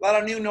 A lot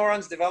of new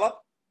neurons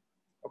develop,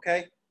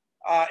 okay?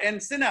 And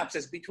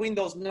synapses between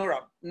those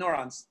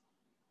neurons,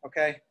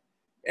 okay?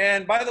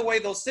 And by the way,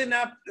 those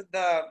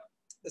the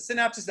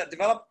synapses that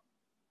develop,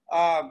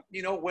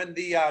 you know, when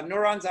the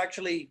neurons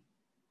actually,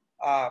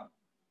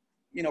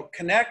 you know,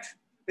 connect,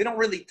 they don't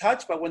really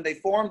touch, but when they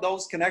form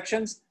those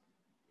connections,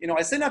 you know,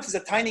 a synapse is a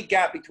tiny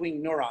gap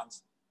between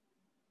neurons,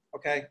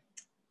 okay?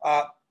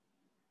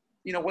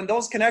 You know, when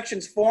those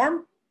connections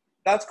form,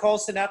 that's called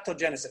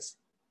synaptogenesis.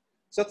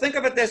 So think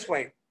of it this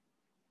way.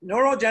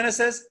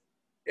 Neurogenesis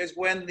is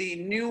when the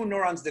new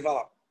neurons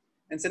develop,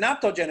 and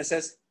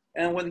synaptogenesis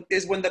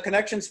is when the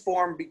connections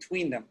form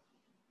between them,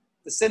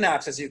 the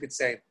synapse, as you could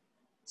say.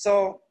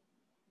 So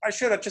I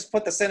should have just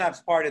put the synapse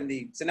part in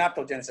the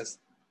synaptogenesis,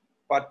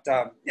 but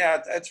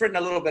yeah, it's written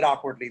a little bit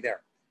awkwardly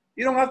there.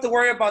 You don't have to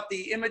worry about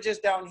the images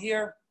down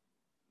here.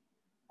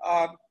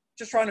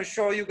 Just trying to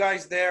show you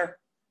guys there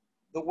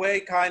the way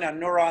kind of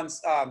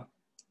neurons,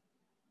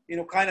 you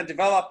know, kind of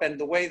develop and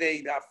the way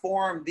they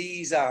form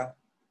these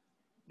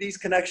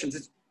connections.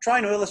 It's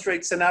trying to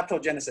illustrate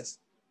synaptogenesis.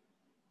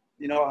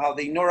 You know, how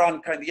the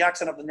neuron, the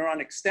axon of the neuron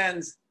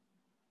extends,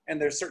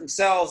 and there's certain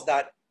cells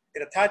that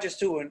it attaches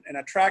to and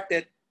attract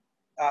it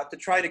to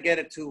try to get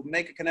it to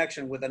make a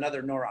connection with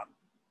another neuron.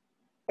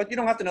 But you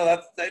don't have to know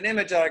that. That's an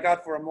image that I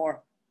got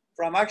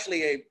from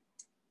actually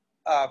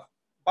a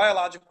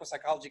biological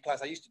psychology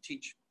class I used to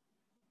teach.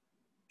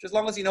 Just as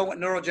long as you know what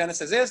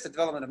neurogenesis is, the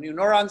development of new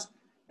neurons,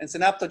 and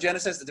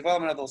synaptogenesis, the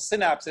development of those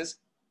synapses,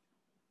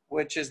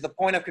 which is the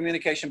point of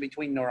communication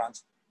between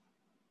neurons.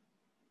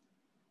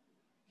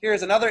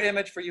 Here's another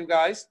image for you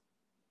guys.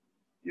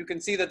 You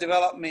can see the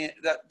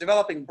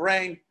developing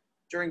brain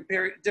during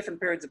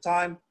different periods of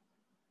time.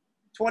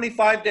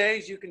 25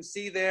 days, you can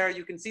see there.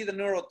 You can see the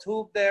neural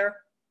tube there.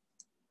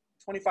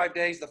 25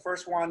 days, the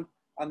first one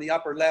on the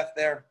upper left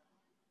there.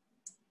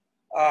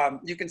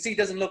 You can see it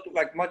doesn't look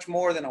like much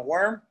more than a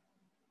worm,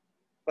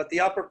 but the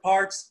upper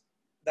parts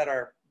that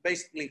are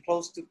basically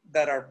close to,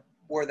 that are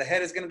where the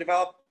head is going to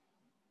develop,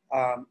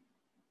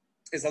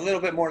 is a little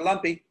bit more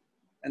lumpy,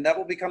 and that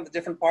will become the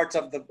different parts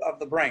of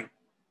the brain.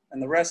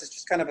 And the rest is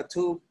just kind of a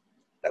tube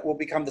that will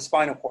become the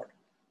spinal cord.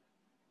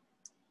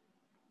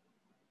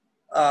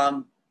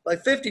 By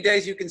 50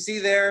 days, you can see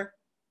there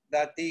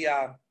that the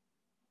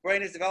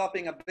brain is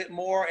developing a bit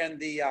more,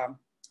 and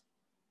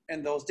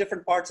and those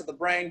different parts of the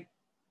brain,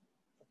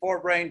 the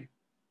forebrain,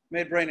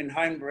 midbrain, and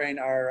hindbrain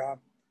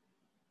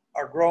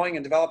are growing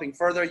and developing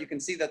further. You can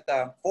see that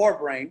the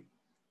forebrain,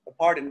 the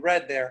part in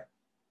red there,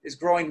 is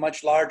growing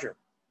much larger.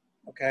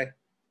 Okay,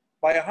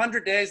 by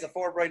 100 days, the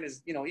forebrain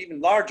is, you know,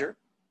 even larger.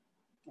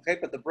 Okay,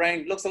 but the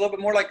brain looks a little bit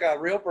more like a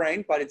real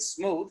brain, but it's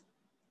smooth.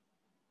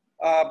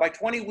 By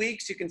 20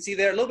 weeks, you can see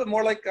there a little bit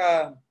more like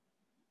a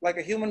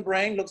human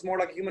brain. Looks more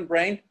like a human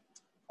brain.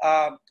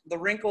 The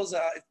wrinkles,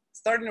 it's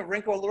starting to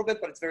wrinkle a little bit,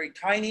 but it's very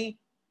tiny.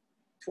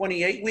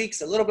 28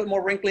 weeks, a little bit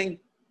more wrinkling.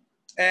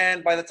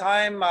 And by the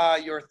time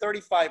you're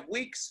 35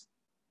 weeks,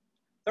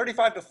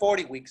 35 to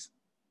 40 weeks,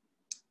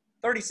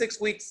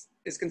 36 weeks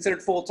is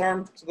considered full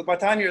term. So by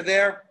the time you're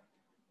there,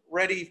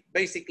 ready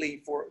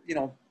basically for, you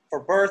know,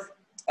 for birth,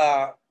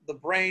 the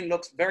brain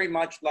looks very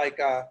much like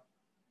a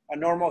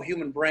normal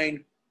human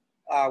brain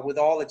with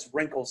all its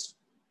wrinkles.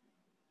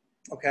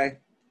 Okay.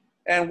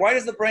 And why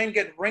does the brain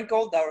get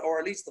wrinkled, or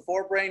at least the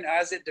forebrain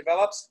as it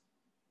develops?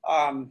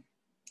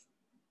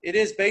 It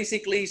is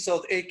basically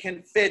so it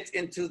can fit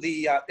into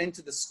the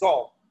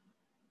skull.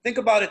 Think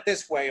about it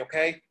this way,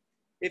 okay?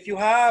 If you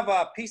have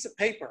a piece of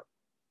paper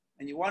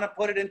and you want to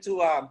put it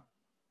into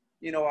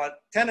you know, a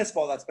tennis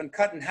ball that's been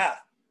cut in half,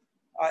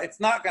 it's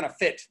not going to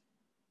fit.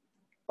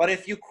 But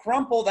if you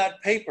crumple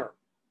that paper,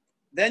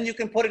 then you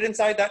can put it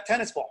inside that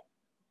tennis ball.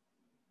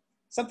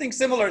 Something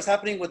similar is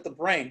happening with the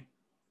brain.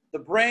 The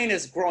brain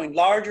is growing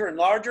larger and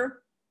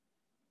larger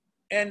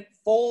and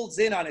folds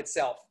in on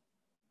itself.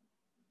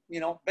 You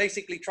know,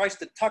 basically tries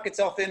to tuck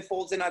itself in,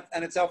 folds in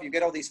on itself. You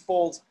get all these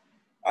folds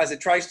as it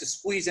tries to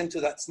squeeze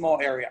into that small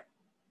area.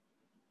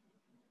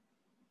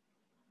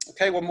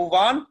 Okay, we'll move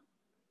on.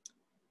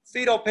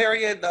 Fetal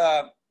period,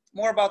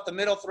 more about the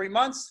middle 3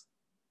 months.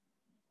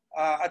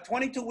 At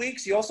 22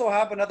 weeks, you also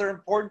have another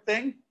important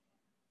thing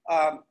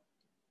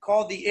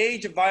called the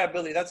age of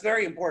viability. That's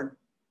very important.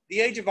 The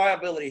age of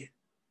viability.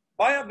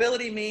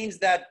 Viability means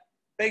that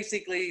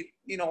basically,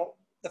 you know,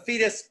 the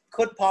fetus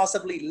could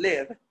possibly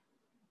live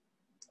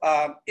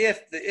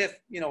if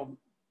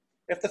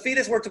the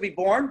fetus were to be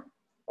born,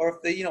 or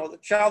if the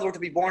child were to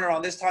be born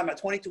around this time at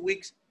 22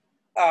 weeks,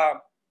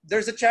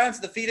 there's a chance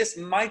the fetus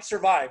might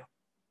survive.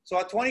 So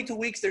at 22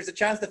 weeks, there's a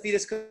chance the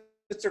fetus could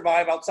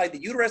survive outside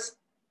the uterus,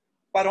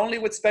 but only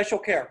with special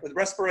care, with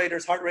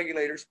respirators, heart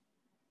regulators.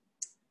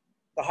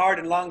 The heart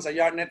and lungs are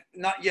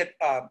not yet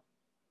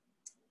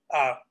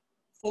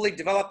fully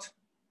developed,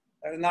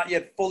 not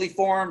yet fully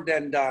formed,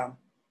 and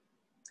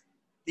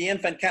the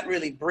infant can't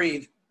really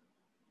breathe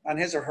on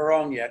his or her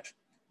own yet.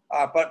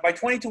 But by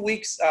 22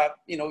 weeks,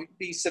 you know,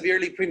 be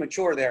severely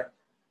premature there.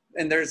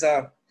 And there's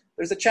a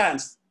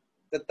chance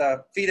that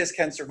the fetus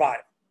can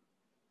survive.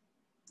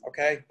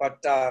 Okay, but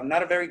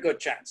not a very good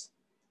chance.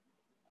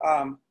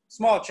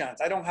 Small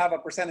chance. I don't have a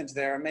percentage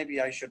there. Maybe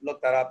I should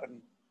look that up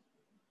and,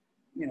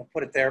 you know,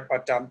 put it there.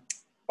 But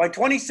by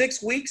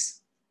 26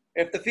 weeks,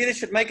 if the fetus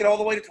should make it all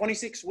the way to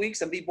 26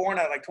 weeks and be born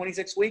at like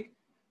 26 weeks,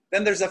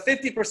 then there's a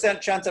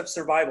 50% chance of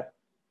survival.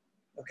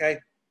 Okay,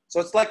 so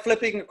it's like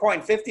flipping a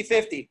coin,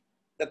 50-50,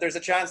 that there's a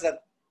chance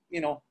that,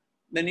 you know,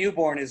 the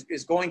newborn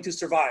is going to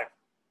survive.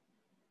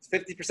 It's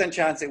 50%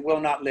 chance it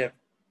will not live.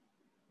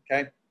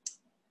 Okay,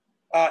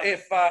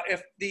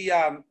 if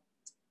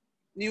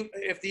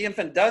the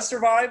infant does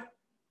survive,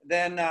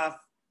 then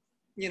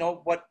you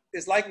know, what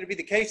is likely to be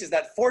the case is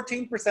that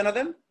 14% of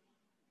them,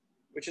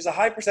 which is a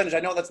high percentage. I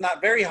know that's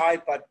not very high,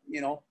 but,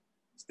 you know,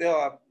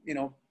 still, you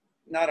know,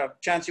 not a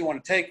chance you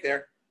want to take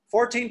there.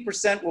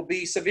 14% will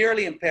be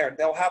severely impaired.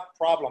 They'll have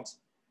problems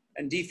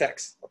and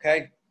defects,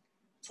 okay?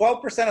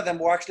 12% of them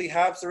will actually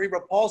have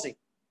cerebral palsy.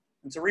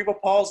 And cerebral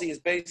palsy is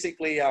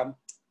basically a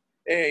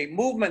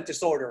movement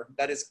disorder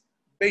that is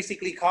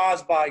basically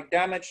caused by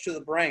damage to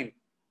the brain,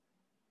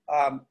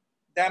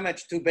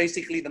 damage to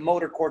basically the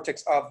motor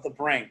cortex of the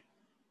brain.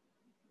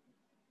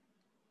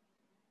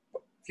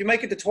 If you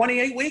make it to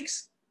 28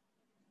 weeks,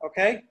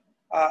 okay,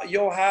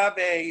 you'll have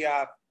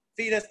a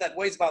fetus that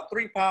weighs about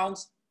 3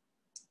 pounds,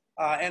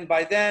 and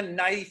by then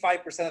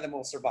 95% of them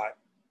will survive,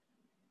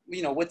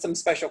 you know, with some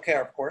special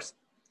care, of course.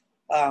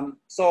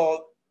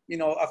 So, you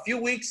know, a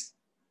few weeks,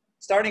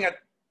 starting at,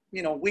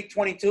 you know, week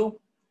 22,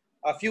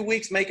 a few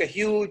weeks make a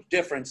huge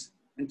difference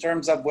in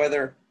terms of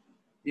whether,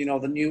 you know,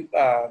 the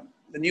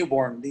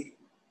newborn,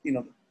 you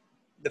know,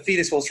 the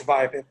fetus will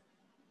survive if,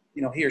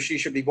 you know, he or she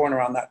should be born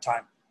around that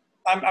time.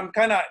 I'm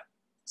kind of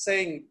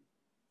saying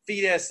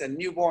fetus and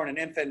newborn and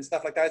infant and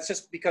stuff like that. It's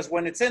just because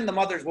when it's in the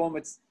mother's womb,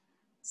 it's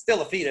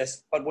still a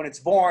fetus, but when it's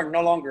born,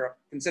 no longer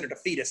considered a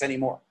fetus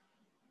anymore.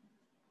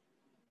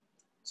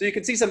 So you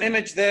can see some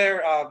image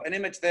there, an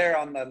image there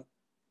on the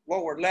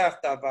lower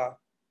left of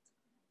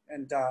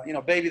you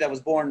know, baby that was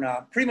born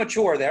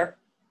premature there.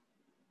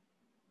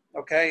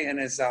 Okay, and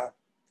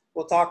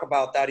we'll talk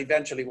about that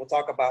eventually. We'll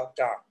talk about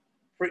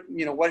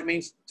you know, what it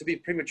means to be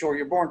premature.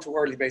 You're born too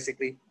early,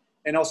 basically,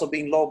 and also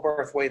being low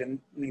birth weight and,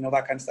 you know,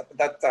 that kind of stuff.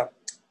 But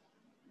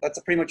that's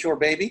a premature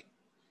baby.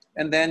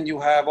 And then you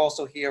have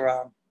also here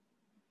a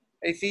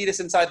fetus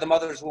inside the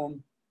mother's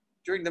womb.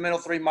 During the middle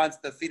 3 months,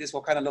 the fetus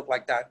will kind of look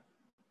like that.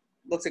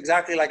 Looks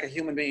exactly like a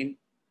human being.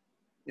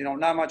 You know,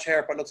 not much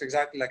hair, but looks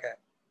exactly like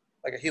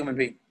a human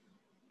being.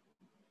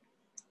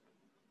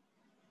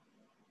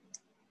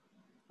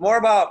 More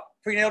about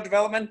prenatal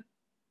development.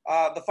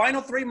 The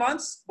final 3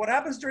 months, what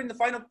happens during the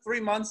final 3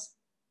 months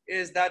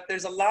is that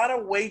there's a lot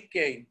of weight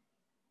gain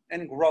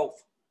and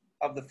growth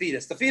of the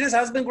fetus. The fetus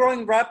has been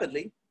growing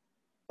rapidly,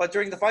 but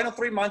during the final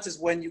 3 months is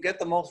when you get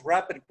the most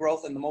rapid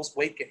growth and the most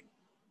weight gain.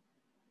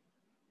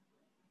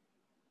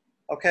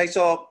 Okay,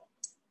 so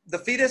the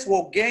fetus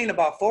will gain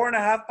about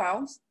 4.5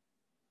 pounds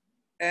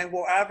and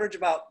will average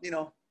about, you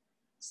know,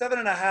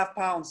 7.5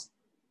 pounds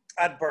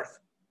at birth.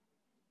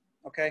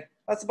 Okay,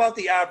 that's about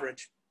the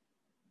average.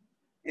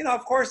 You know,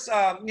 of course,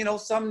 you know,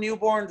 some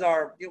newborns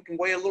can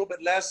weigh a little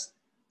bit less,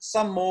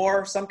 some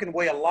more, some can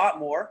weigh a lot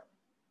more.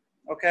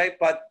 Okay,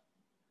 but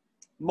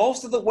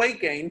most of the weight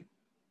gain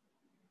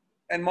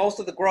and most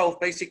of the growth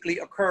basically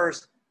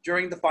occurs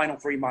during the final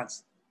 3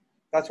 months.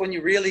 That's when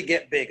you really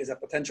get big as a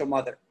potential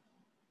mother.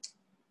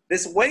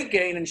 This weight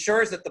gain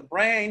ensures that the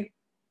brain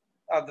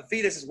of the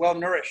fetus is well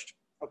nourished.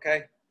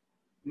 Okay,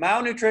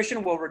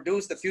 malnutrition will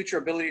reduce the future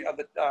ability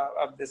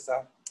of this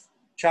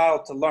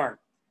child to learn.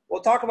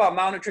 We'll talk about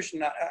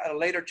malnutrition at a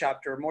later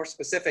chapter more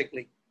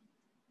specifically,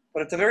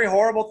 but it's a very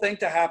horrible thing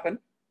to happen.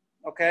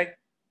 Okay,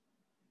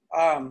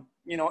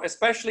 you know,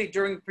 especially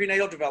during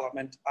prenatal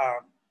development,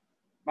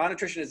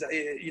 malnutrition is,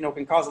 you know,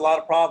 can cause a lot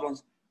of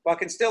problems, but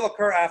can still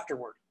occur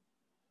afterward.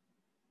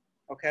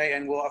 Okay,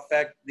 and will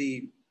affect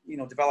the, you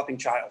know, developing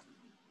child.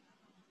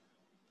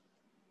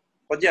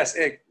 But yes,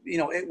 you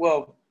know, it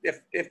will,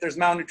 if there's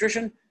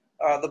malnutrition,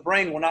 the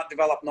brain will not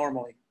develop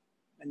normally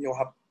and you'll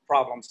have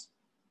problems.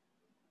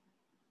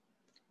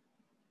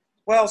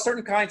 Well,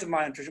 certain kinds of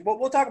malnutrition.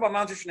 We'll talk about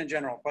malnutrition in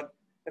general, but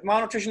if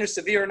malnutrition is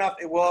severe enough,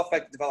 it will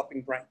affect the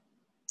developing brain.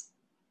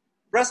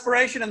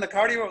 Respiration and the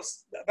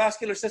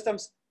cardiovascular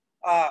systems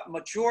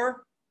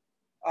mature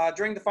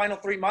during the final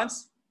 3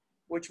 months,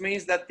 which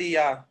means that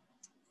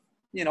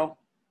you know,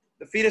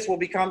 the fetus will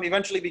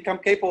eventually become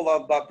capable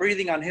of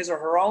breathing on his or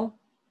her own.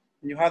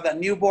 And you have that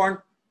newborn,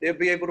 they'll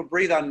be able to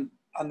breathe on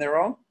their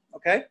own,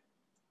 okay?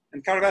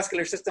 And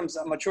cardiovascular systems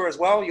mature as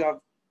well. You have,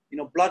 you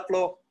know, blood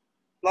flow,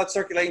 blood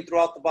circulating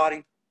throughout the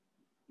body.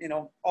 You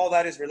know, all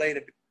that is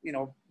related, you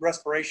know,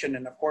 respiration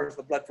and of course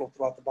the blood flow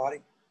throughout the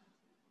body,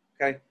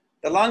 okay?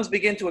 The lungs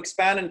begin to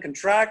expand and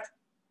contract.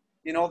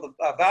 You know, the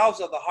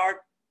valves of the heart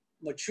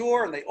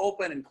mature and they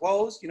open and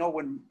close, you know,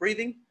 when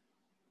breathing.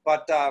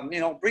 But, you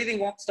know, breathing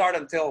won't start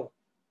until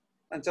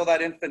until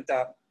that infant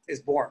is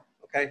born,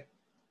 okay?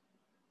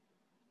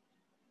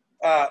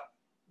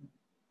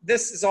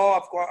 This is all,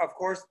 of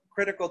course,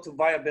 critical to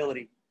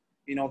viability.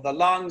 You know, the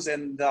lungs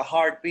and the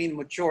heart being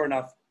mature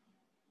enough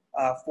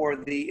for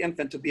the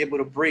infant to be able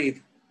to breathe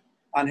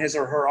on his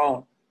or her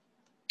own.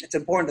 It's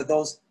important that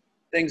those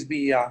things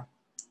be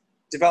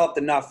developed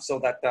enough so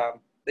that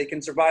they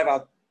can survive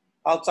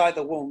outside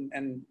the womb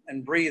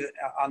and breathe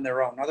on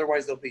their own.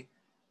 Otherwise,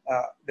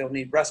 they'll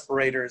need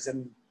respirators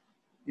and,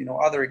 you know,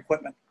 other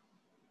equipment.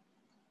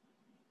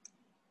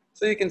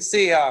 So you can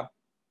see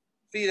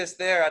fetus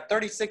there at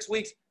 36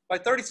 weeks. By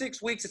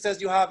 36 weeks, it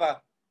says you have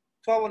a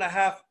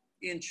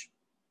 12.5-inch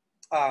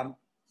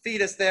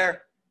fetus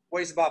there,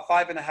 weighs about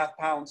 5.5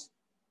 pounds.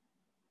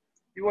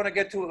 You want to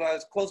get to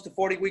as close to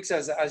 40 weeks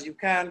as you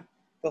can.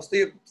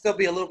 There'll still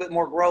be a little bit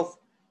more growth.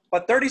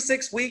 But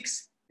 36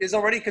 weeks is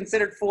already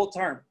considered full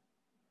term.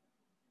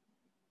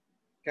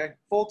 Okay,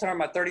 full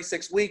term at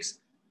 36 weeks,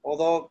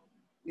 although,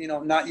 you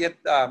know, not yet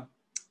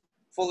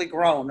fully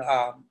grown,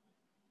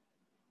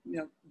 you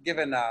know,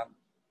 given,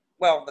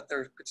 well, but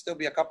there could still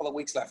be a couple of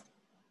weeks left.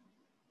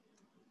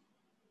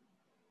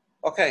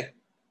 Okay,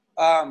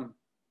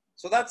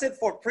 so that's it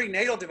for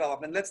prenatal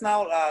development. Let's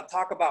now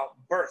talk about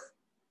birth.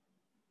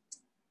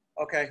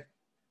 Okay,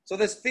 so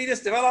this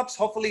fetus develops,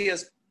 hopefully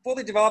is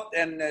fully developed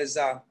and is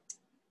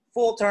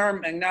full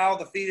term, and now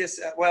the fetus,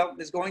 well,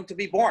 is going to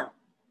be born.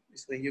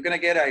 Basically, you're going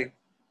to get a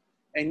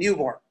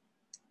newborn.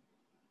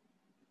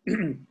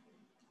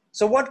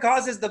 So what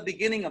causes the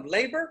beginning of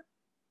labor?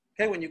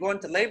 Okay, when you go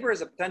into labor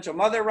as a potential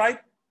mother, right?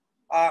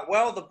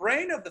 Well, the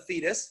brain of the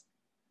fetus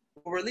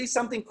will release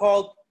something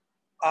called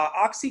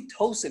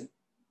oxytocin.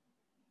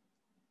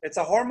 It's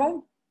a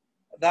hormone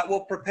that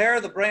will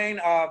prepare the brain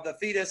of the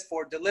fetus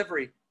for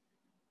delivery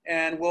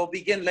and will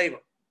begin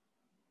labor.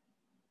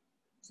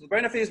 So the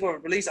brain of the fetus will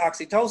release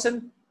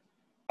oxytocin.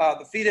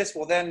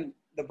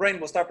 The brain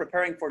will start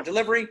preparing for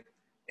delivery,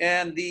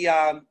 and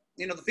the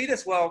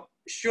fetus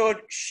should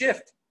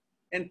shift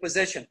in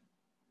position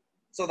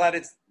so that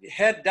it's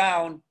head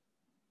down,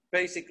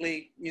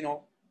 basically, you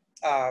know,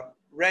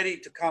 ready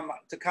to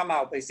come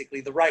out,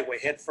 basically the right way,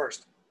 head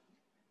first.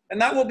 And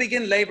that will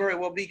begin labor. It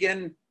will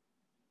begin,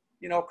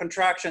 you know,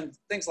 contractions,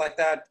 things like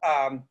that.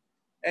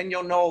 And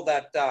you'll know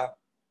that,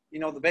 you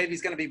know, the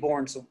baby's going to be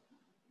born soon.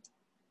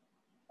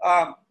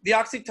 The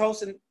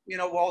oxytocin, you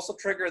know, will also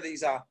trigger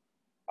these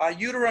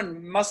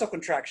uterine muscle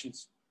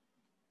contractions.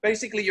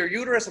 Basically, your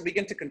uterus will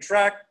begin to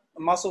contract.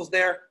 The muscles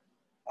there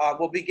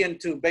will begin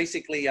to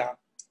basically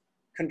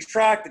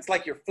contract. It's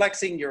like you're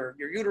flexing your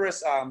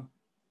uterus.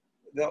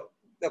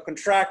 They'll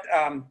contract,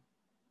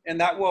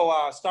 and that will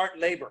start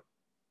labor.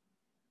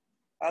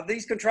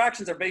 These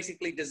contractions are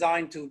basically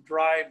designed to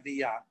drive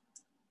the,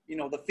 you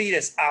know, the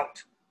fetus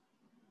out.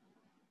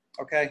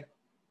 Okay,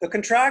 the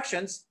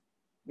contractions,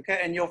 okay,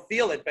 and you'll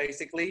feel it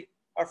basically,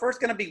 are first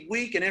going to be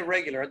weak and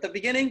irregular. At the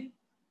beginning,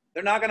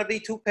 they're not going to be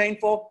too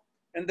painful,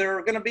 and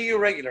they're going to be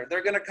irregular.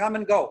 They're going to come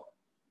and go.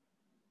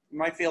 You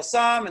might feel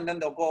some, and then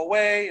they'll go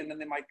away, and then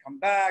they might come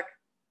back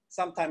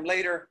sometime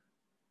later.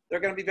 They're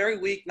going to be very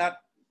weak.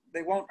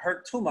 They won't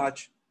hurt too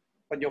much,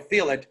 but you'll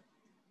feel it,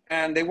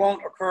 and they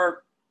won't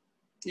occur,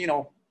 you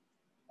know,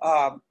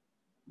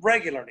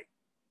 regularly.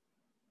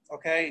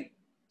 Okay,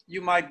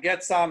 you might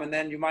get some, and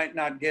then you might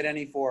not get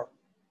any for,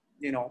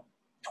 you know,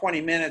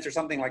 20 minutes or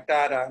something like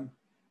that.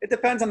 It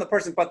depends on the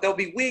person, but they'll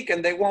be weak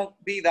and they won't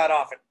be that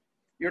often.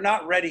 You're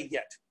not ready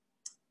yet.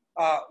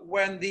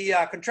 When the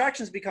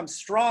contractions become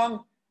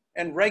strong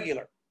and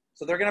regular,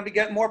 so they're going to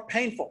get more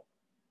painful,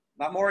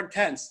 not more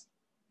intense.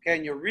 Okay,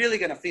 and you're really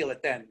going to feel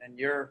it then, and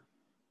you're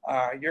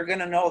going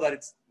to know that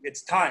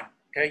it's time.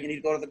 Okay, you need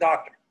to go to the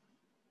doctor.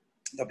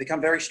 They'll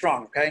become very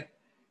strong. Okay,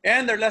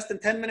 and they're less than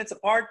 10 minutes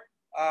apart.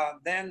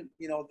 Then,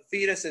 you know, the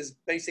fetus is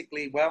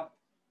basically, well,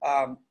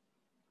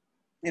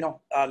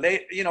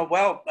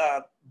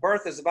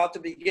 birth is about to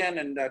begin,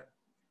 and the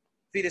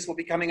fetus will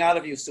be coming out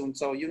of you soon.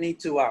 So you need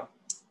to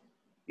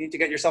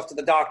get yourself to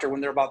the doctor when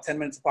they're about 10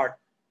 minutes apart.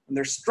 When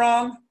they're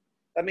strong,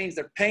 that means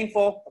they're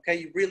painful. Okay,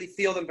 you really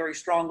feel them very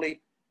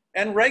strongly.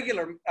 And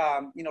regular,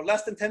 you know,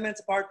 less than 10 minutes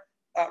apart.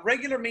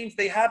 Regular means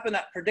they happen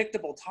at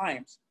predictable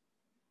times.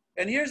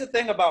 And here's the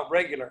thing about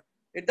regular.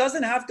 It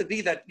doesn't have to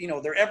be that, you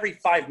know, they're every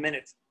 5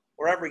 minutes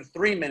or every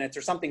 3 minutes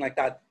or something like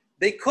that.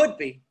 They could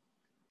be,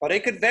 but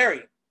it could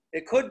vary.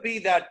 It could be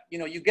that, you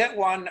know, you get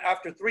one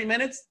after 3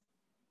 minutes,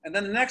 and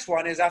then the next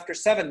one is after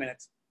 7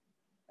 minutes.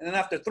 And then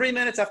after 3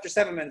 minutes, after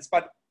 7 minutes.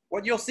 But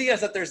what you'll see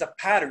is that there's a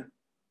pattern,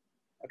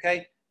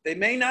 okay? They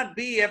may not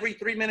be every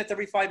 3 minutes,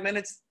 every 5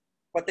 minutes,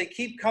 but they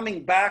keep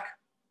coming back,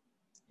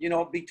 you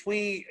know,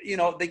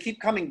 they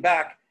keep coming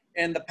back,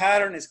 and the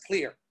pattern is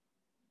clear,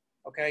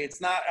 okay? It's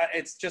not,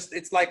 it's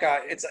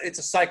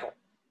a cycle.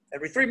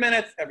 Every 3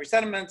 minutes, every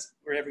 7 minutes,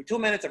 or every 2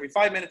 minutes, every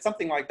 5 minutes,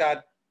 something like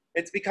that.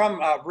 It's become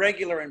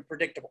regular and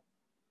predictable.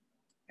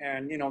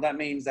 And, you know, that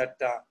means that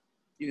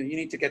you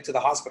need to get to the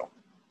hospital.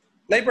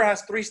 Labor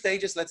has 3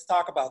 stages. Let's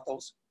talk about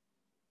those.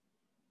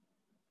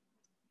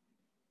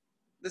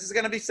 This is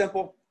going to be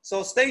simple.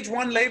 So stage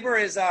 1 labor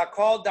is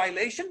called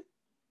dilation.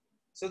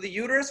 So the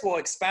uterus will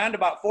expand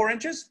about 4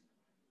 inches.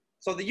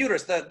 So the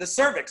uterus, the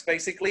cervix,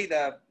 basically,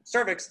 the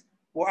cervix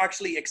will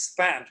actually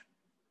expand,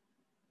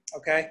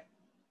 okay?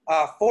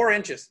 4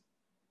 inches.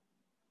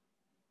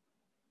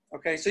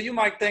 Okay, so you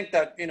might think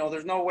that, you know,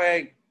 there's no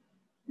way,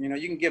 you know,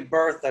 you can give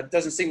birth. That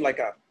doesn't seem like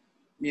a,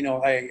 you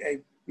know,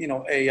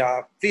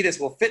 a fetus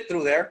will fit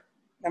through there.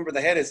 Remember,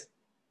 the head is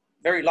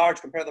very large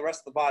compared to the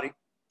rest of the body.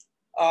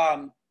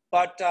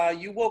 But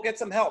you will get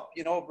some help,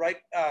 you know, right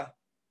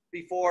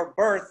before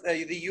birth,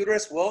 the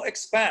uterus will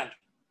expand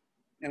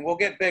and will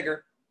get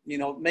bigger, you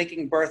know,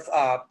 making birth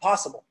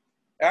possible.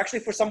 Actually,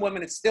 for some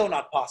women, it's still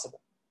not possible.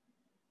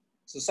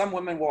 So some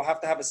women will have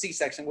to have a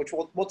C-section, which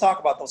we'll talk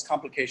about those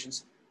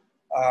complications.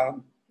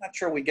 Not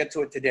sure we get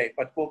to it today,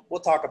 but we'll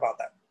talk about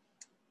that.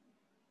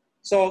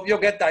 So you'll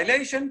get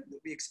dilation,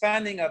 the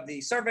expanding of the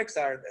cervix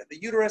or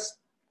the uterus,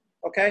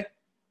 okay?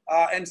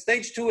 And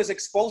stage 2 is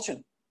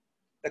expulsion.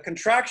 The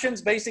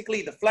contractions,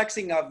 basically the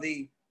flexing of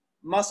the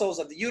muscles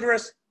of the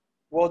uterus,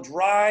 will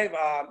drive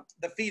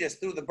the fetus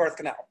through the birth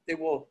canal. It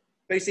will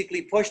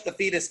basically push the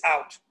fetus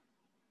out.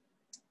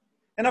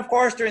 And of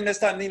course, during this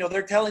time, you know,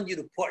 they're telling you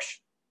to push.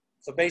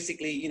 So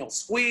basically, you know,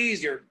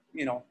 squeeze your,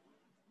 you know,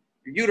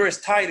 your uterus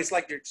tight. It's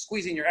like you're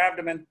squeezing your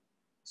abdomen,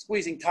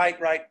 squeezing tight,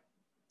 right?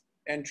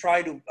 And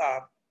try to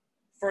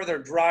further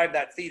drive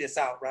that fetus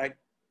out, right?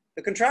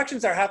 The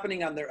contractions are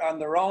happening on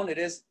their own. It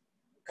is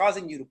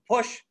causing you to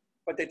push,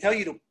 but they tell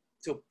you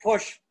to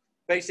push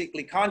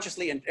basically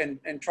consciously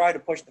and try to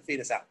push the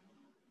fetus out.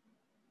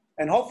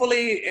 And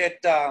hopefully it,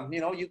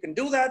 you know, you can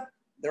do that.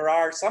 There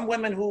are some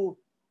women who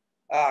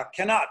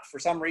cannot, for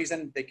some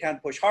reason, they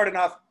can't push hard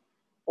enough,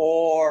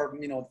 or,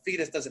 you know, the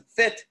fetus doesn't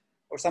fit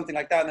or something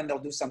like that, and then they'll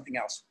do something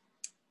else.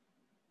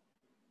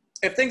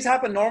 If things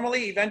happen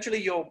normally,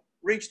 eventually you'll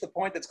reach the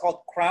point that's called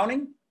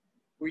crowning,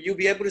 where you'll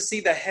be able to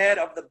see the head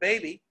of the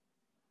baby,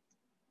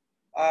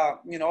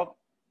 you know,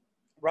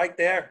 right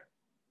there,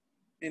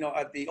 you know,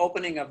 at the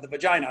opening of the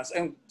vaginas.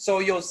 And so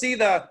you'll see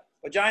the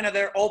vagina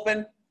there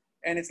open,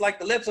 and it's like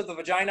the lips of the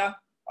vagina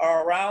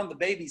are around the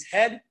baby's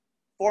head,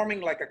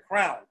 forming like a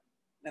crown.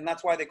 And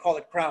that's why they call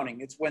it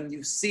crowning. It's when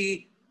you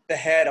see the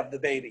head of the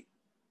baby.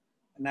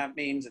 And that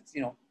means it's,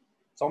 you know,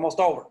 it's almost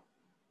over.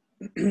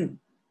 And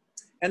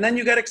then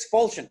you get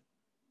expulsion.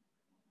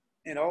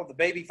 You know, the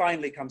baby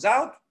finally comes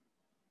out,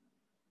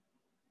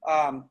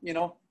 you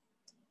know,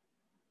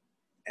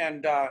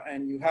 and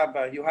you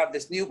have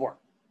this newborn.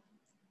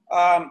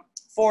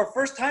 For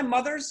first-time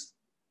mothers,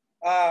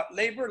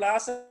 labor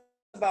lasts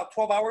about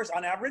 12 hours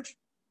on average.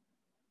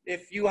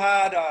 If you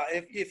had,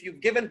 if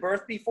you've given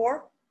birth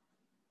before,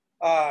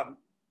 a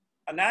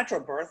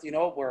natural birth, you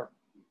know, where,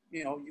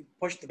 you know, you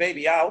push the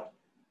baby out,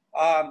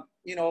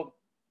 you know,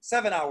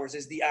 7 hours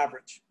is the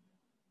average.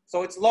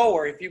 So it's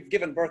lower if you've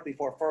given birth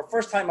before. For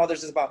first-time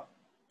mothers, it's about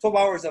 12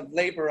 hours of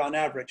labor on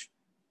average.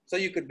 So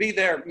you could be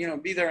there, you know,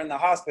 be there in the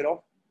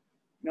hospital,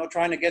 you know,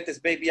 trying to get this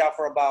baby out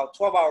for about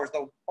 12 hours.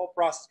 The whole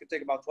process could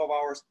take about 12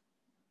 hours.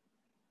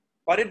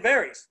 But it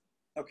varies,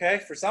 okay?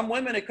 For some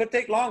women, it could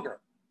take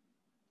longer.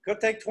 It could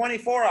take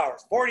 24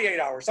 hours, 48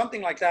 hours,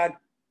 something like that.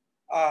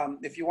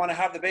 If you want to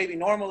have the baby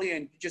normally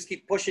and just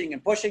keep pushing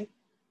and pushing,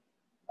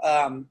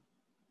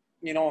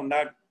 you know, and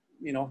that,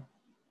 you know,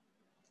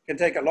 can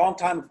take a long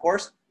time, of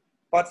course.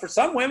 But for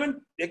some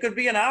women, it could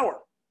be an hour.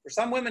 For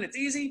some women, it's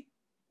easy.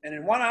 And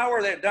in 1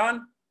 hour, they're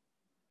done.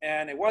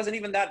 And it wasn't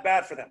even that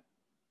bad for them.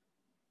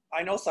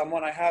 I know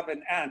someone, I have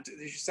an aunt,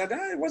 she said,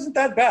 it wasn't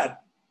that bad.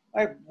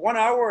 1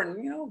 hour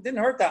and, you know,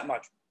 didn't hurt that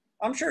much.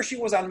 I'm sure she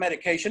was on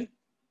medication,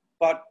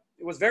 but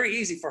it was very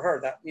easy for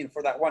her, that, you know,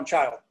 for that one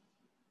child.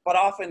 But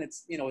often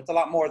it's, you know, it's a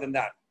lot more than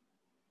that.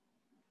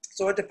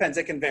 So it depends,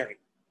 it can vary.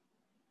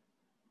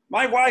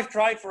 My wife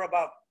tried for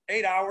about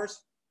 8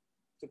 hours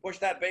to push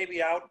that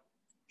baby out.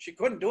 She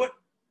couldn't do it,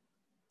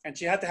 and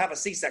she had to have a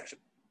C-section.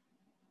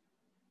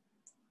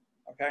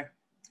 Okay,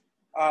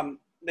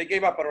 they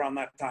gave up at around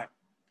that time.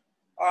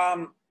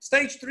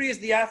 Stage 3 is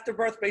the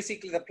afterbirth.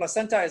 Basically, the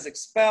placenta is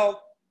expelled.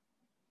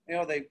 You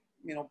know, they,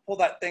 you know, pull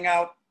that thing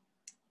out.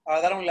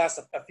 That only lasts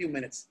a few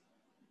minutes.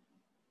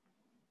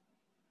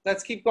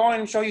 Let's keep going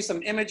and show you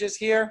some images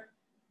here.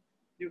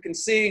 You can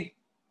see,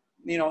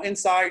 you know,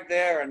 inside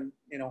there, and,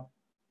 you know,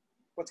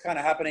 what's kind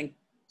of happening.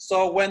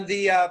 So when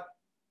the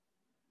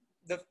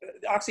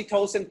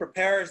oxytocin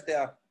prepares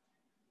the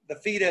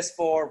fetus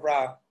for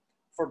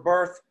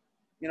birth,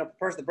 you know,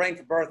 prepares the brain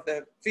for birth,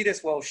 the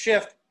fetus will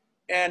shift.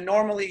 And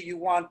normally you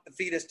want the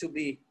fetus to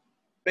be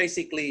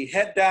basically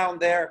head down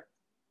there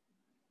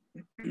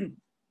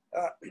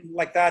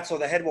like that, so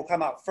the head will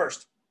come out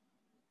first.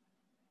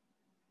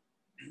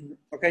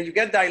 Okay, you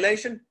get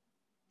dilation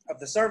of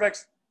the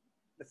cervix.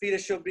 The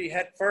fetus should be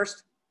head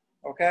first,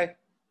 okay?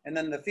 And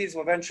then the fetus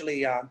will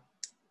eventually,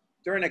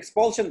 during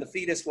expulsion, the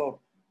fetus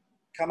will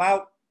come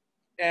out.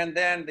 And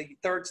then the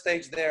third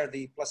stage there,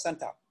 the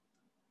placenta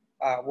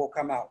will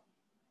come out.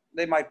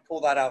 They might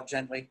pull that out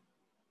gently.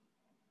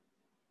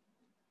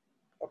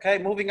 Okay,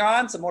 moving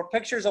on, some more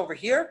pictures over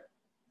here.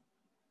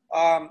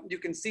 You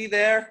can see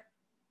there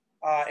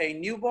a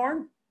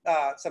newborn,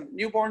 some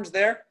newborns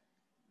there.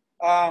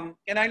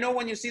 And I know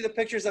when you see the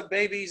pictures of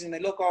babies and they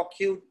look all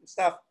cute and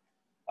stuff,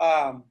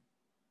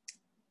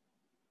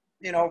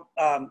 you know,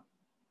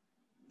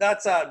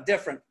 that's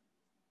different.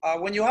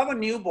 When you have a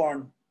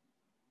newborn,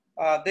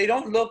 they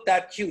don't look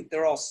that cute.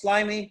 They're all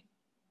slimy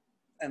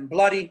and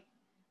bloody,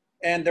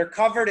 and they're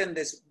covered in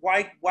this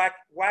white,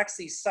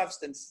 waxy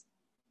substance,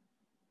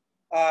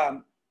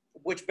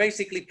 which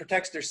basically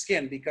protects their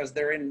skin because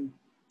they're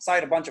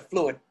inside a bunch of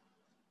fluid.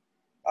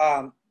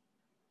 And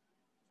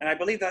I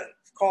believe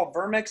that's called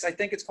vermix, I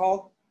think it's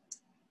called.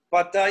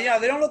 But yeah,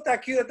 they don't look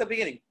that cute at the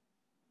beginning.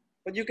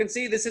 But you can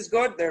see this is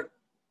good. They're,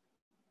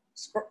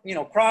 you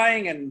know,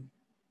 crying and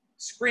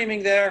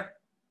screaming there.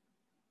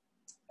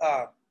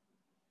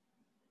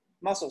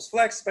 Muscles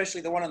flex,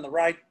 especially the one on the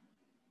right.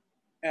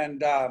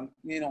 And,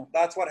 you know,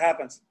 that's what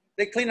happens.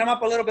 They clean them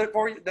up a little bit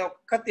for you. They'll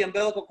cut the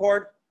umbilical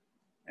cord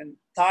and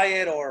tie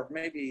it, or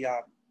maybe,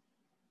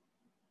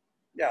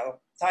 yeah,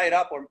 tie it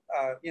up, or,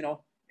 you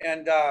know,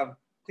 and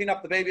clean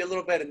up the baby a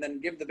little bit and then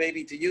give the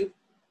baby to you.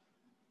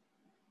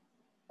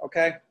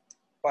 Okay.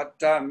 But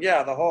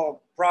yeah, the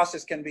whole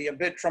process can be a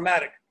bit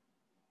traumatic.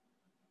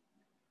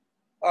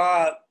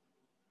 Let's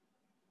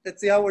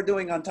see how we're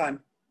doing on time.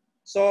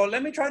 So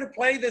let me try to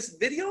play this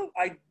video.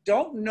 I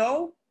don't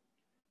know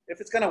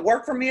if it's going to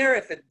work from here.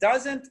 If it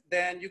doesn't,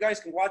 then you guys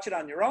can watch it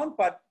on your own.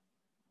 But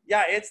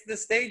yeah, it's the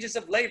stages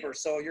of labor.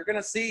 So you're going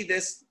to see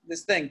this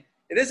thing.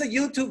 It is a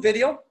YouTube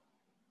video.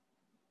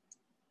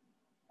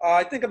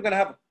 I think I'm going to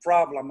have a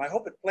problem. I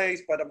hope it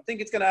plays, but I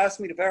think it's going to ask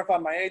me to verify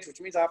my age, which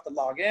means I have to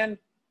log in.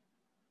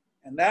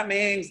 And that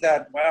means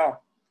that,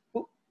 well,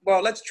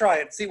 let's try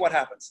it, see what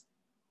happens.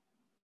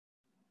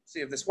 See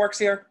if this works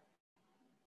here.